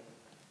here,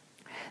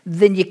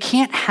 then you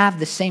can't have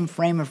the same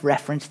frame of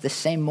reference, the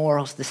same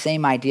morals, the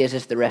same ideas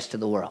as the rest of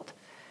the world.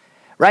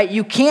 Right?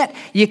 You can't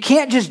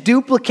just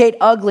duplicate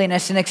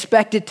ugliness and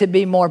expect it to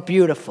be more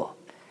beautiful.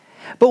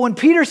 But when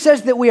Peter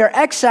says that we are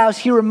exiles,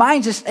 he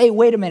reminds us, hey,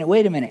 wait a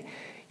minute.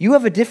 You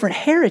have a different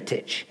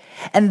heritage.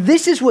 And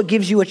this is what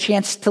gives you a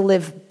chance to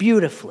live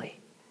beautifully.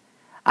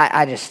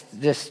 I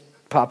just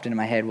popped into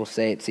my head. We'll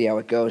say it, see how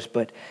it goes.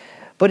 But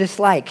it's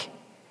like,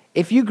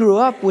 if you grew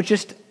up with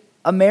just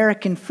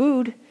American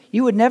food,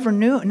 you would never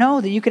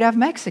know that you could have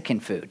Mexican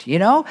food, you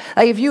know?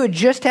 Like if you had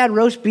just had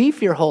roast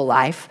beef your whole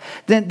life,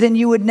 then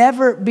you would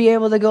never be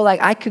able to go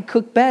like, I could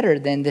cook better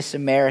than this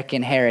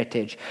American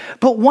heritage.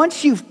 But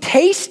once you've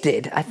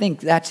tasted, I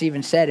think that's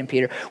even said in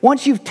Peter,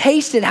 once you've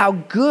tasted how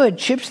good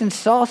chips and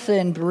salsa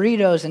and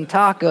burritos and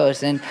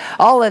tacos and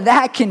all of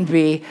that can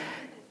be,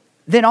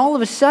 then all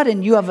of a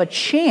sudden you have a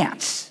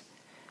chance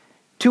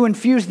to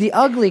infuse the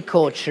ugly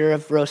culture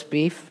of roast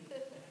beef,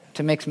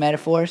 to mix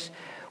metaphors,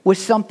 with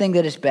something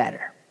that is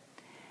better.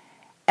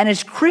 And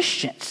as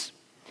Christians,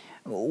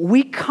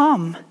 we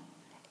come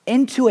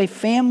into a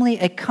family,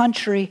 a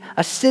country,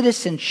 a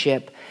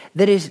citizenship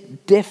that is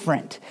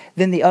different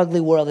than the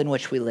ugly world in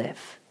which we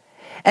live.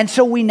 And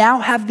so we now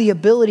have the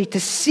ability to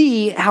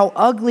see how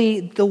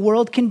ugly the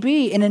world can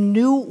be in a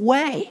new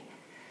way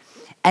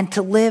and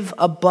to live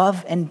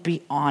above and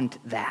beyond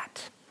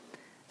that.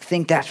 I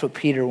think that's what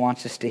Peter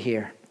wants us to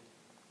hear.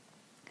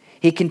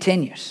 He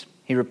continues,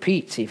 he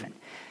repeats even,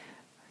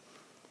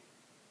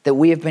 that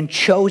we have been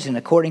chosen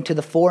according to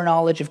the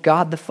foreknowledge of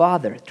God the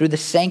Father through the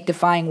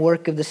sanctifying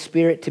work of the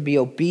Spirit to be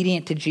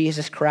obedient to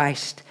Jesus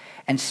Christ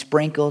and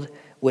sprinkled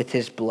with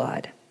his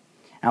blood.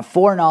 Now,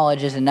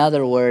 foreknowledge is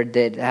another word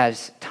that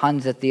has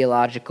tons of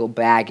theological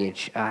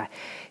baggage.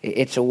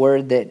 It's a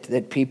word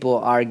that people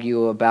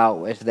argue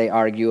about as they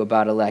argue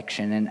about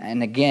election.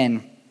 And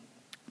again,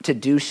 to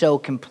do so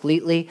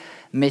completely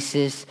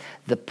misses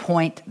the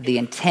point, the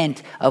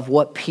intent of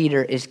what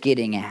Peter is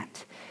getting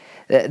at.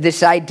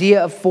 This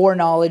idea of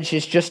foreknowledge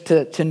is just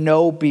to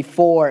know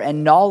before.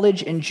 And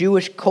knowledge in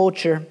Jewish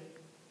culture,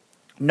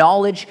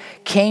 knowledge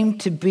came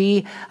to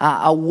be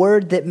a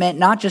word that meant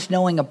not just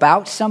knowing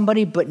about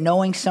somebody, but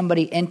knowing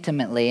somebody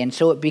intimately. And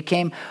so it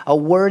became a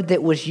word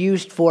that was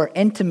used for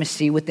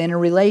intimacy within a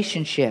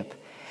relationship.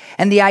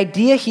 And the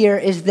idea here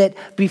is that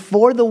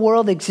before the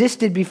world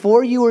existed,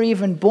 before you were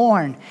even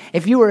born,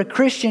 if you were a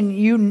Christian,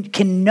 you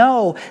can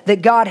know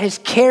that God has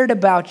cared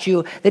about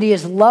you, that he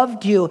has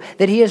loved you,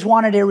 that he has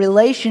wanted a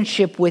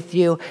relationship with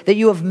you, that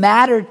you have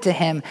mattered to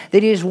him,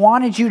 that he has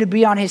wanted you to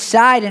be on his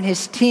side and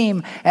his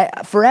team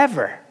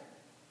forever.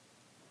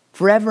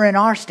 Forever in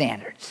our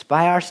standards,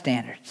 by our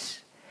standards.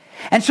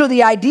 And so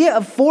the idea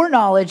of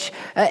foreknowledge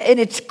in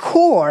its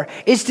core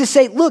is to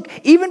say, look,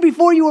 even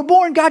before you were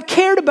born, God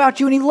cared about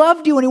you and he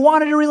loved you and he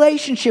wanted a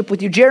relationship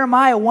with you.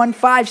 Jeremiah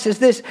 1:5 says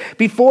this,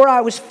 before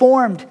this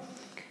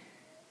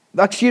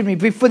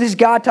is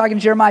God talking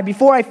to Jeremiah,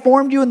 before I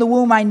formed you in the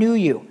womb, I knew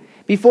you.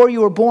 Before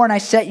you were born, I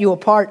set you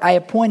apart. I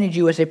appointed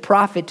you as a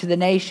prophet to the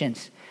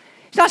nations.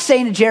 He's not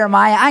saying to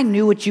Jeremiah, I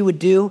knew what you would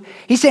do.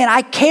 He's saying,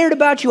 I cared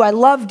about you. I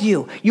loved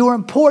you. You were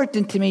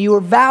important to me. You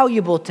were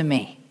valuable to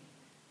me.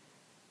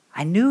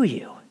 I knew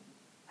you.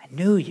 I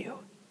knew you.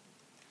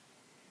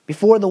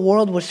 Before the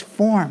world was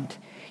formed,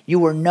 you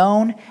were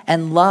known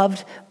and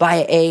loved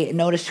by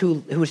notice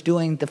who's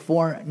doing the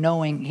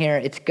foreknowing here.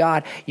 It's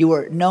God. You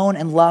were known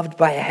and loved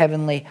by a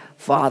heavenly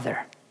Father.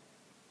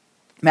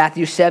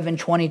 Matthew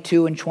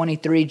 7:22 and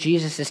 23,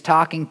 Jesus is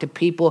talking to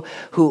people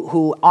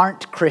who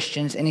aren't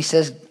Christians, and he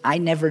says, I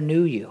never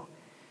knew you.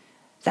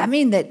 Does that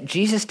mean that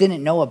Jesus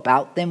didn't know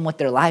about them, what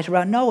their lives were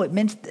about? No, it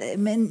means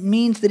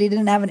that he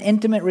didn't have an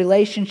intimate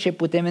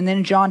relationship with them. And then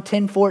in John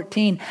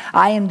 10:14,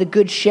 I am the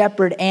good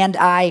shepherd and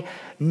I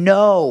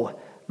know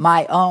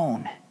my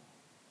own.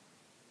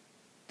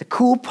 The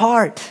cool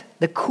part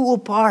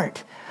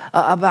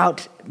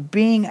about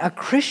being a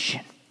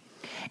Christian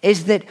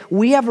is that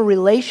we have a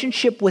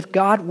relationship with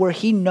God where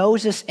he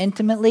knows us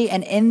intimately,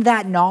 and in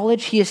that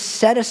knowledge, he has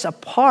set us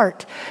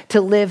apart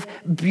to live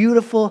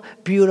beautiful,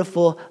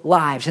 beautiful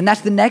lives. And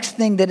that's the next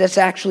thing that is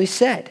actually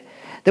said,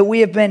 that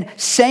we have been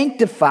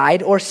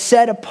sanctified or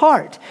set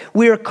apart.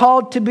 We are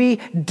called to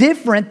be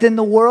different than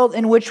the world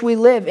in which we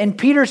live. In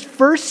Peter's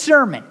first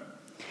sermon,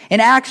 in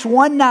Acts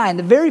 1:9,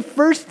 the very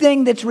first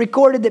thing that's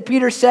recorded that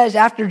Peter says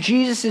after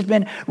Jesus has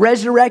been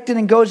resurrected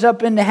and goes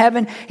up into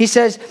heaven, he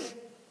says,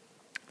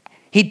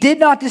 he did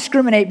not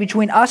discriminate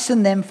between us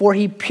and them, for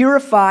he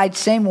purified,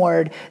 same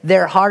word,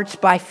 their hearts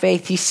by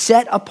faith. He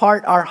set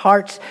apart our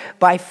hearts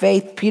by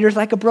faith. Peter's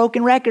like a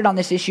broken record on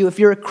this issue. If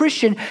you're a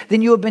Christian,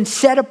 then you have been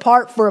set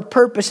apart for a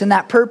purpose, and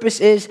that purpose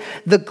is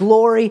the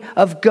glory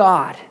of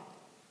God.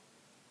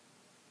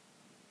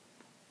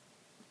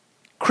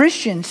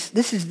 Christians,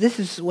 this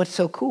is what's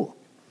so cool.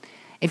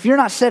 If you're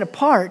not set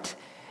apart,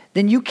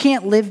 then you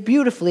can't live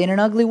beautifully in an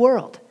ugly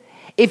world.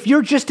 If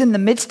you're just in the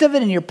midst of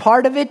it and you're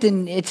part of it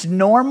and it's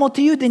normal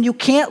to you, then you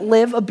can't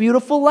live a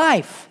beautiful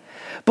life.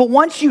 But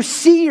once you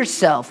see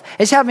yourself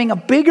as having a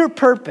bigger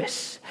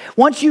purpose,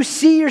 once you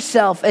see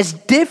yourself as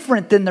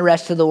different than the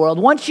rest of the world,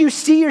 once you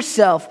see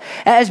yourself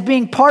as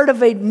being part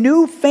of a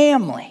new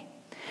family,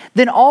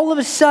 then all of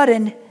a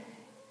sudden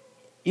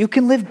you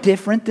can live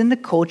different than the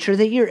culture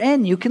that you're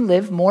in. You can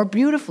live more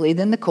beautifully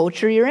than the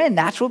culture you're in.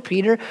 That's what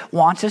Peter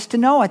wants us to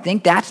know. I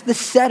think that's the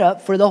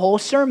setup for the whole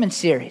sermon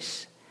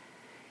series.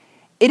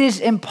 It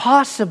is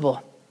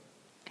impossible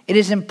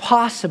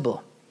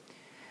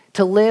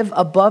to live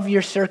above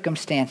your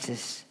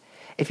circumstances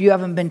if you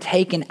haven't been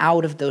taken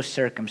out of those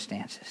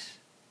circumstances.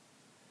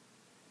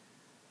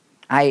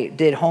 I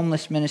did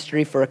homeless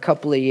ministry for a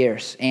couple of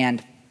years,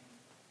 and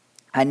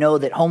I know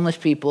that homeless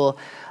people,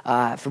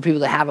 for people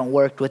that haven't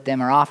worked with them,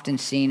 are often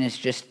seen as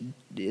just,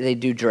 they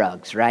do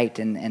drugs, right?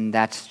 And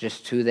that's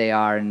just who they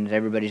are, and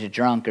everybody's a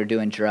drunk or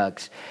doing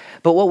drugs.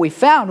 But what we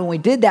found when we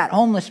did that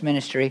homeless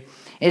ministry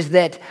is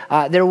that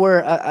there were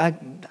a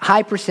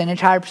higher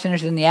percentage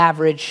than the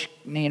average,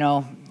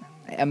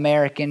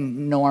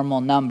 American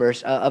normal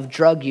numbers of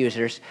drug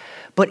users.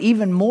 But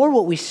even more,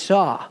 what we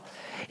saw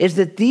is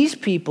that these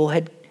people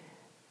had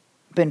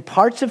been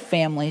parts of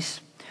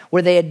families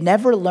where they had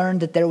never learned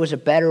that there was a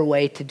better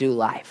way to do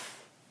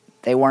life.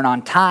 They weren't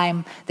on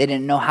time. They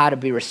didn't know how to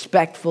be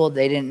respectful.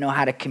 They didn't know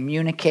how to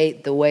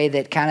communicate the way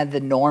that kind of the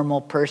normal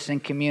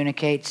person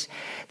communicates.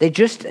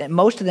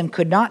 Most of them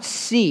could not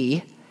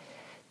see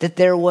that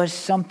there was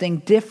something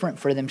different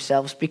for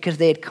themselves because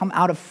they had come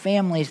out of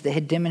families that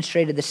had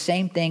demonstrated the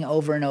same thing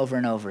over and over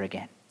and over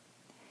again.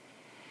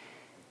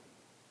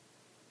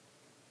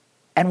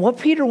 And what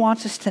Peter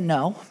wants us to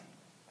know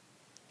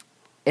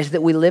is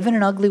that we live in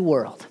an ugly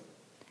world.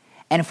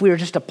 And if we are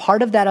just a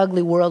part of that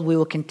ugly world, we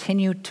will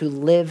continue to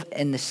live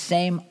in the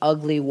same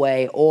ugly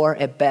way, or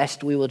at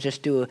best, we will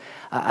just do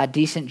a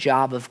decent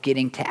job of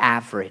getting to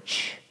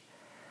average.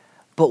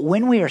 But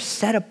when we are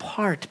set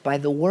apart by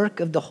the work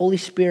of the Holy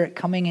Spirit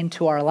coming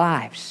into our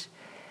lives,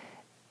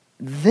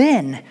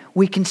 then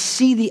we can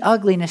see the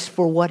ugliness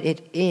for what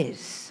it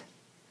is,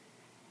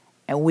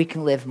 and we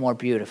can live more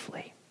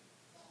beautifully.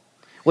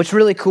 What's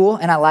really cool,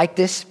 and I like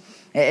this,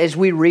 as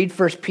we read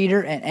 1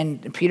 Peter,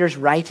 and Peter's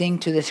writing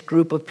to this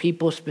group of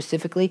people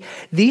specifically,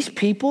 these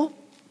people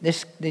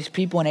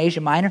in Asia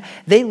Minor,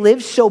 they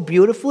live so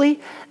beautifully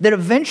that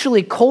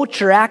eventually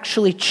culture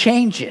actually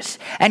changes.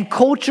 And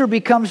culture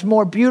becomes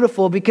more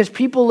beautiful because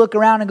people look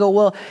around and go,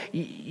 well,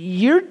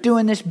 you're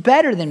doing this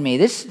better than me.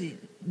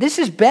 This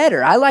is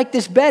better. I like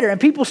this better. And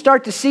people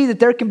start to see that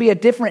there can be a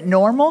different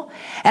normal.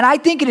 And I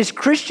think it is a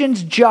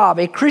Christian's job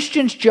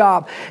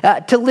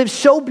to live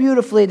so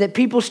beautifully that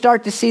people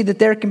start to see that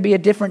there can be a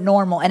different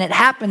normal. And it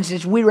happens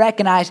as we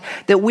recognize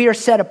that we are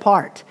set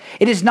apart.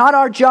 It is not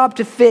our job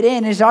to fit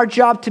in. It is our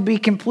job to be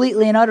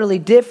completely and utterly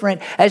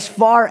different as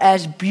far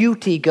as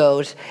beauty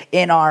goes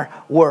in our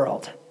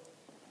world.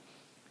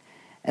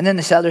 And then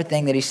this other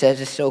thing that he says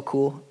is so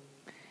cool.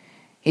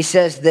 He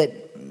says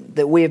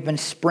that we have been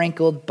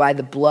sprinkled by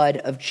the blood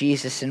of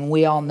Jesus. And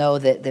we all know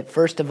that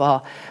first of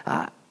all,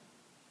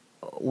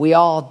 we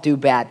all do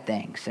bad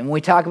things. And when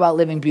we talk about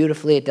living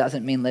beautifully, it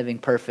doesn't mean living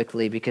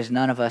perfectly, because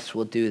none of us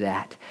will do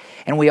that.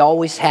 And we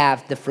always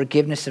have the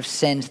forgiveness of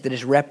sins that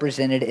is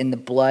represented in the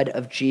blood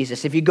of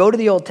Jesus. If you go to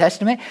the Old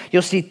Testament,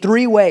 you'll see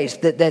 3 ways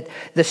that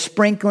the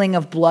sprinkling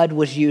of blood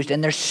was used.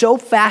 And they're so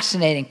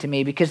fascinating to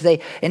me because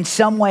in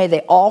some way, they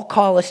all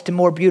call us to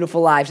more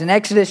beautiful lives. In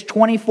Exodus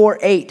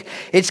 24:8,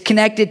 it's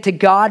connected to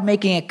God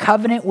making a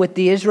covenant with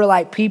the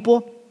Israelite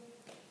people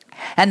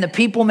and the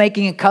people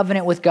making a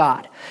covenant with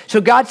God. So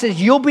God says,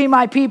 you'll be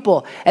my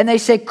people. And they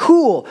say,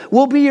 cool,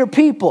 we'll be your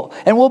people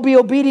and we'll be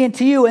obedient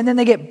to you. And then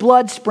they get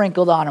blood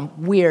sprinkled on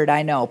them. Weird,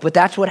 I know, but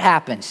that's what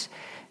happens.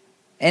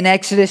 In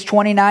Exodus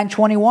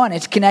 29:21,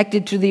 it's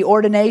connected to the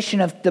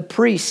ordination of the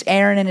priests,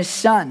 Aaron and his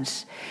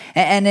sons.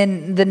 And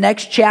in the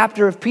next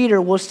chapter of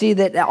Peter, we'll see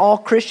that all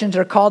Christians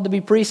are called to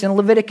be priests. In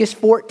Leviticus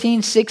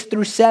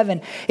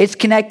 14:6-7, it's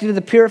connected to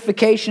the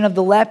purification of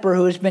the leper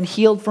who has been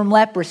healed from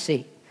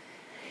leprosy.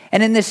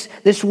 And in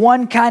this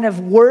one kind of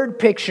word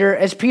picture,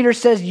 as Peter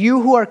says,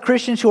 you who are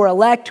Christians, who are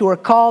elect, who are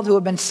called, who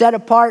have been set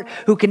apart,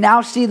 who can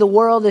now see the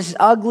world as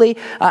ugly,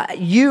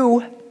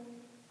 you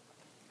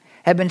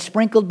have been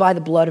sprinkled by the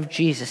blood of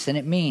Jesus. And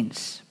it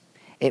means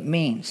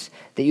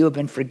that you have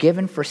been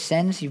forgiven for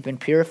sins, you've been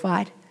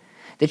purified,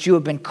 that you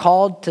have been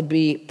called to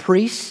be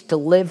priests, to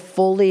live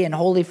fully and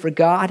holy for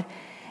God,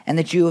 and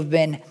that you have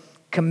been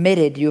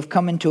committed, you have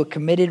come into a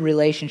committed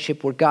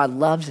relationship where God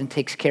loves and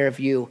takes care of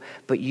you,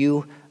 but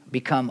you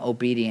become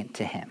obedient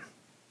to him.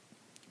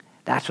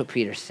 That's what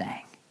Peter's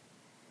saying.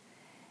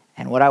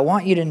 And what I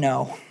want you to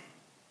know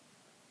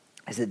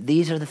is that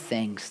these are the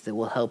things that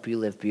will help you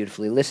live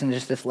beautifully. Listen to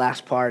just this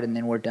last part and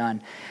then we're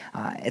done.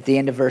 At the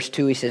end of verse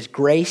 2, he says,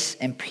 grace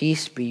and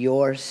peace be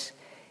yours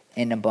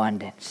in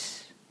abundance.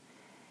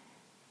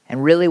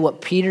 And really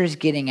what Peter's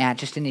getting at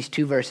just in these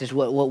 2 verses,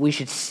 what we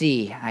should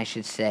see, I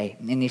should say,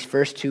 in these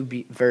first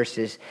 2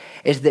 verses,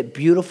 is that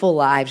beautiful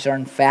lives are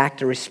in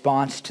fact a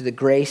response to the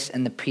grace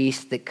and the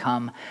peace that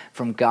come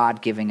from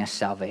God giving us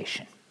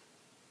salvation.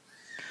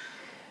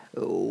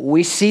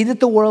 We see that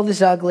the world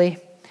is ugly.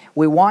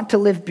 We want to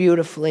live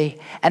beautifully.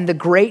 And the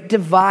great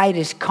divide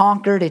is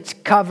conquered, it's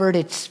covered,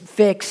 it's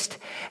fixed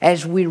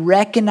as we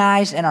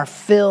recognize and are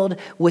filled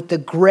with the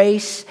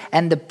grace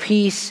and the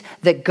peace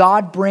that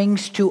God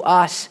brings to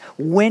us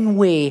when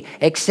we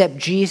accept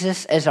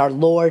Jesus as our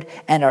Lord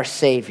and our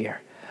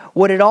Savior.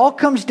 What it all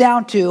comes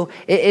down to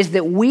is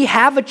that we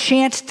have a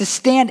chance to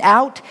stand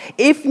out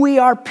if we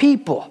are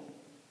people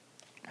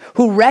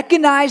who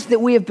recognize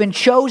that we have been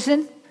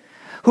chosen,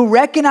 who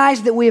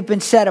recognize that we have been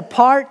set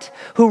apart,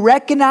 who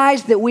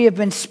recognize that we have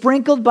been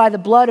sprinkled by the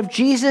blood of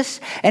Jesus,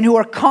 and who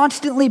are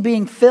constantly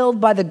being filled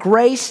by the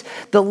grace,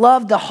 the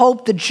love, the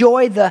hope, the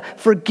joy, the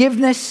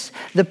forgiveness,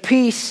 the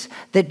peace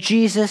that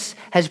Jesus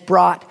has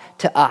brought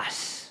to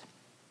us.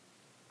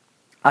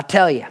 I'll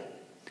tell you,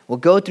 we'll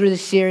go through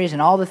this series,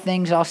 and all the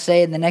things I'll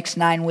say in the next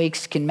 9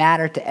 weeks can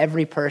matter to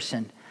every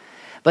person.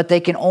 But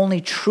they can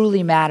only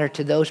truly matter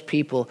to those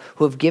people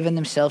who have given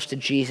themselves to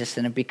Jesus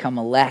and have become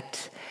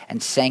elect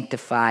and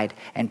sanctified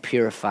and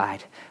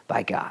purified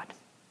by God.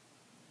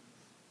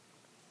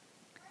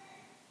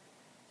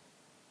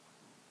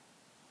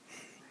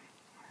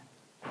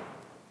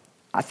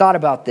 I thought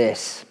about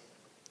this.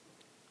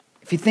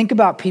 If you think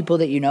about people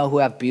that you know who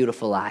have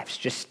beautiful lives,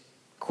 just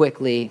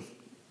quickly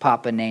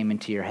pop a name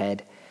into your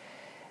head.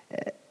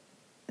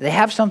 They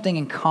have something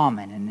in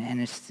common,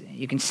 and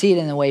you can see it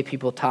in the way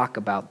people talk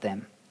about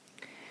them.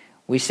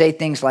 We say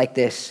things like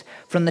this: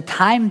 from the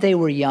time they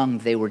were young,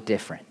 they were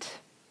different.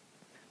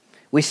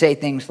 We say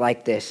things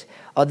like this: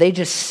 oh, they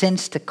just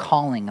sensed a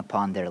calling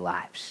upon their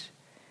lives.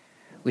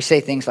 We say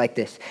things like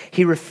this: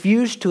 he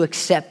refused to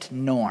accept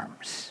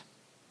norms.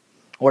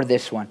 Or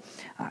this one: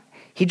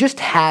 he just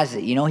has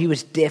it. He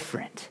was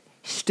different.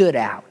 He stood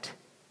out.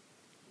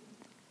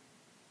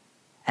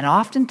 And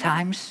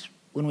oftentimes,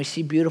 when we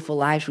see beautiful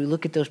lives, we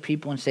look at those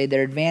people and say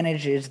their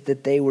advantage is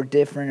that they were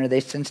different, or they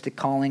sensed a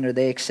calling, or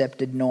they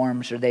accepted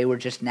norms, or they were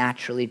just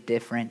naturally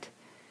different.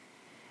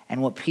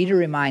 And what Peter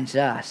reminds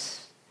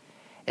us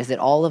is that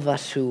all of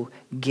us who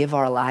give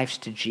our lives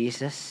to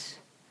Jesus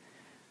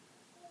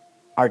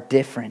are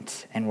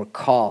different, and we're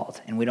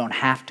called, and we don't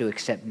have to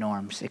accept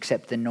norms,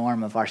 except the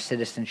norm of our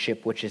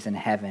citizenship, which is in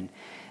heaven,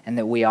 and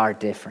that we are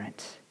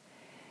different.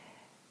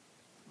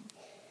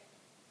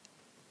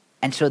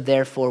 And so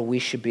therefore, we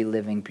should be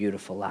living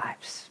beautiful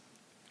lives.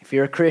 If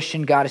you're a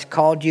Christian, God has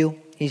called you.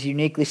 He's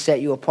uniquely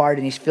set you apart,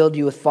 and he's filled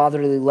you with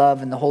fatherly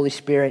love and the Holy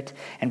Spirit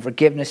and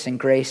forgiveness and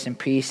grace and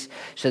peace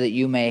so that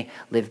you may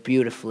live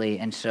beautifully.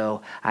 And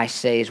so I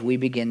say, as we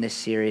begin this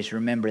series,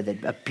 remember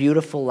that a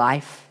beautiful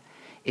life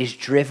is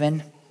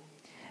driven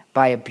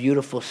by a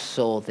beautiful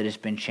soul that has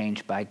been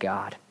changed by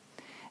God.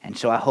 And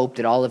so I hope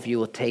that all of you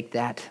will take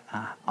that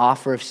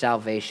offer of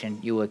salvation,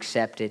 you will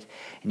accept it,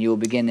 and you will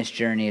begin this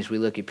journey as we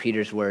look at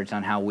Peter's words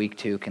on how we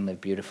too can live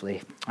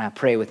beautifully.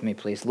 Pray with me,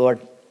 please. Lord,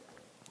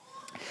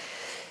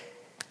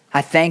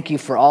 I thank you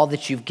for all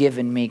that you've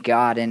given me,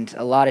 God. And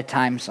a lot of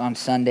times on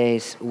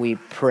Sundays, we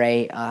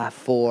pray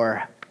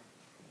for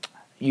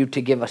you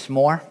to give us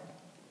more.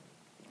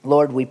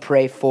 Lord, we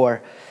pray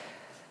for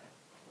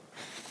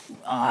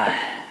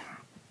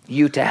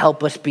you to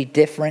help us be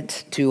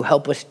different, to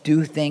help us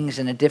do things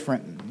in a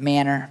different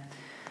manner.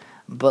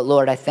 But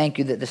Lord, I thank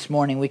you that this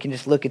morning we can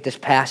just look at this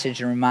passage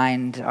and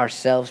remind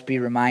ourselves, be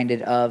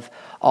reminded of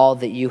all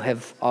that you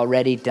have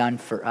already done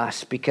for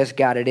us. Because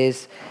God, it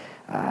is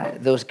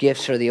those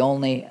gifts are the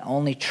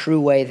only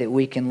true way that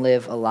we can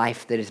live a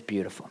life that is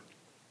beautiful.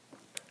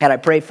 God, I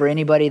pray for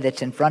anybody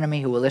that's in front of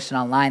me who will listen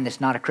online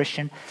that's not a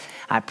Christian.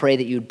 I pray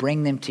that you'd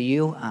bring them to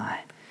you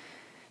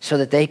so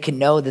that they can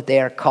know that they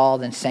are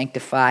called and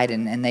sanctified,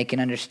 and they can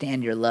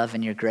understand your love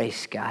and your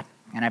grace, God.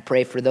 And I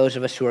pray for those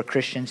of us who are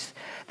Christians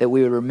that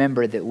we would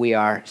remember that we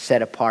are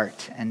set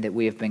apart and that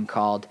we have been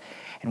called,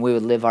 and we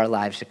would live our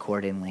lives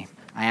accordingly.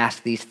 I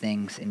ask these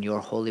things in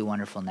your holy,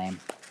 wonderful name.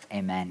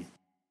 Amen.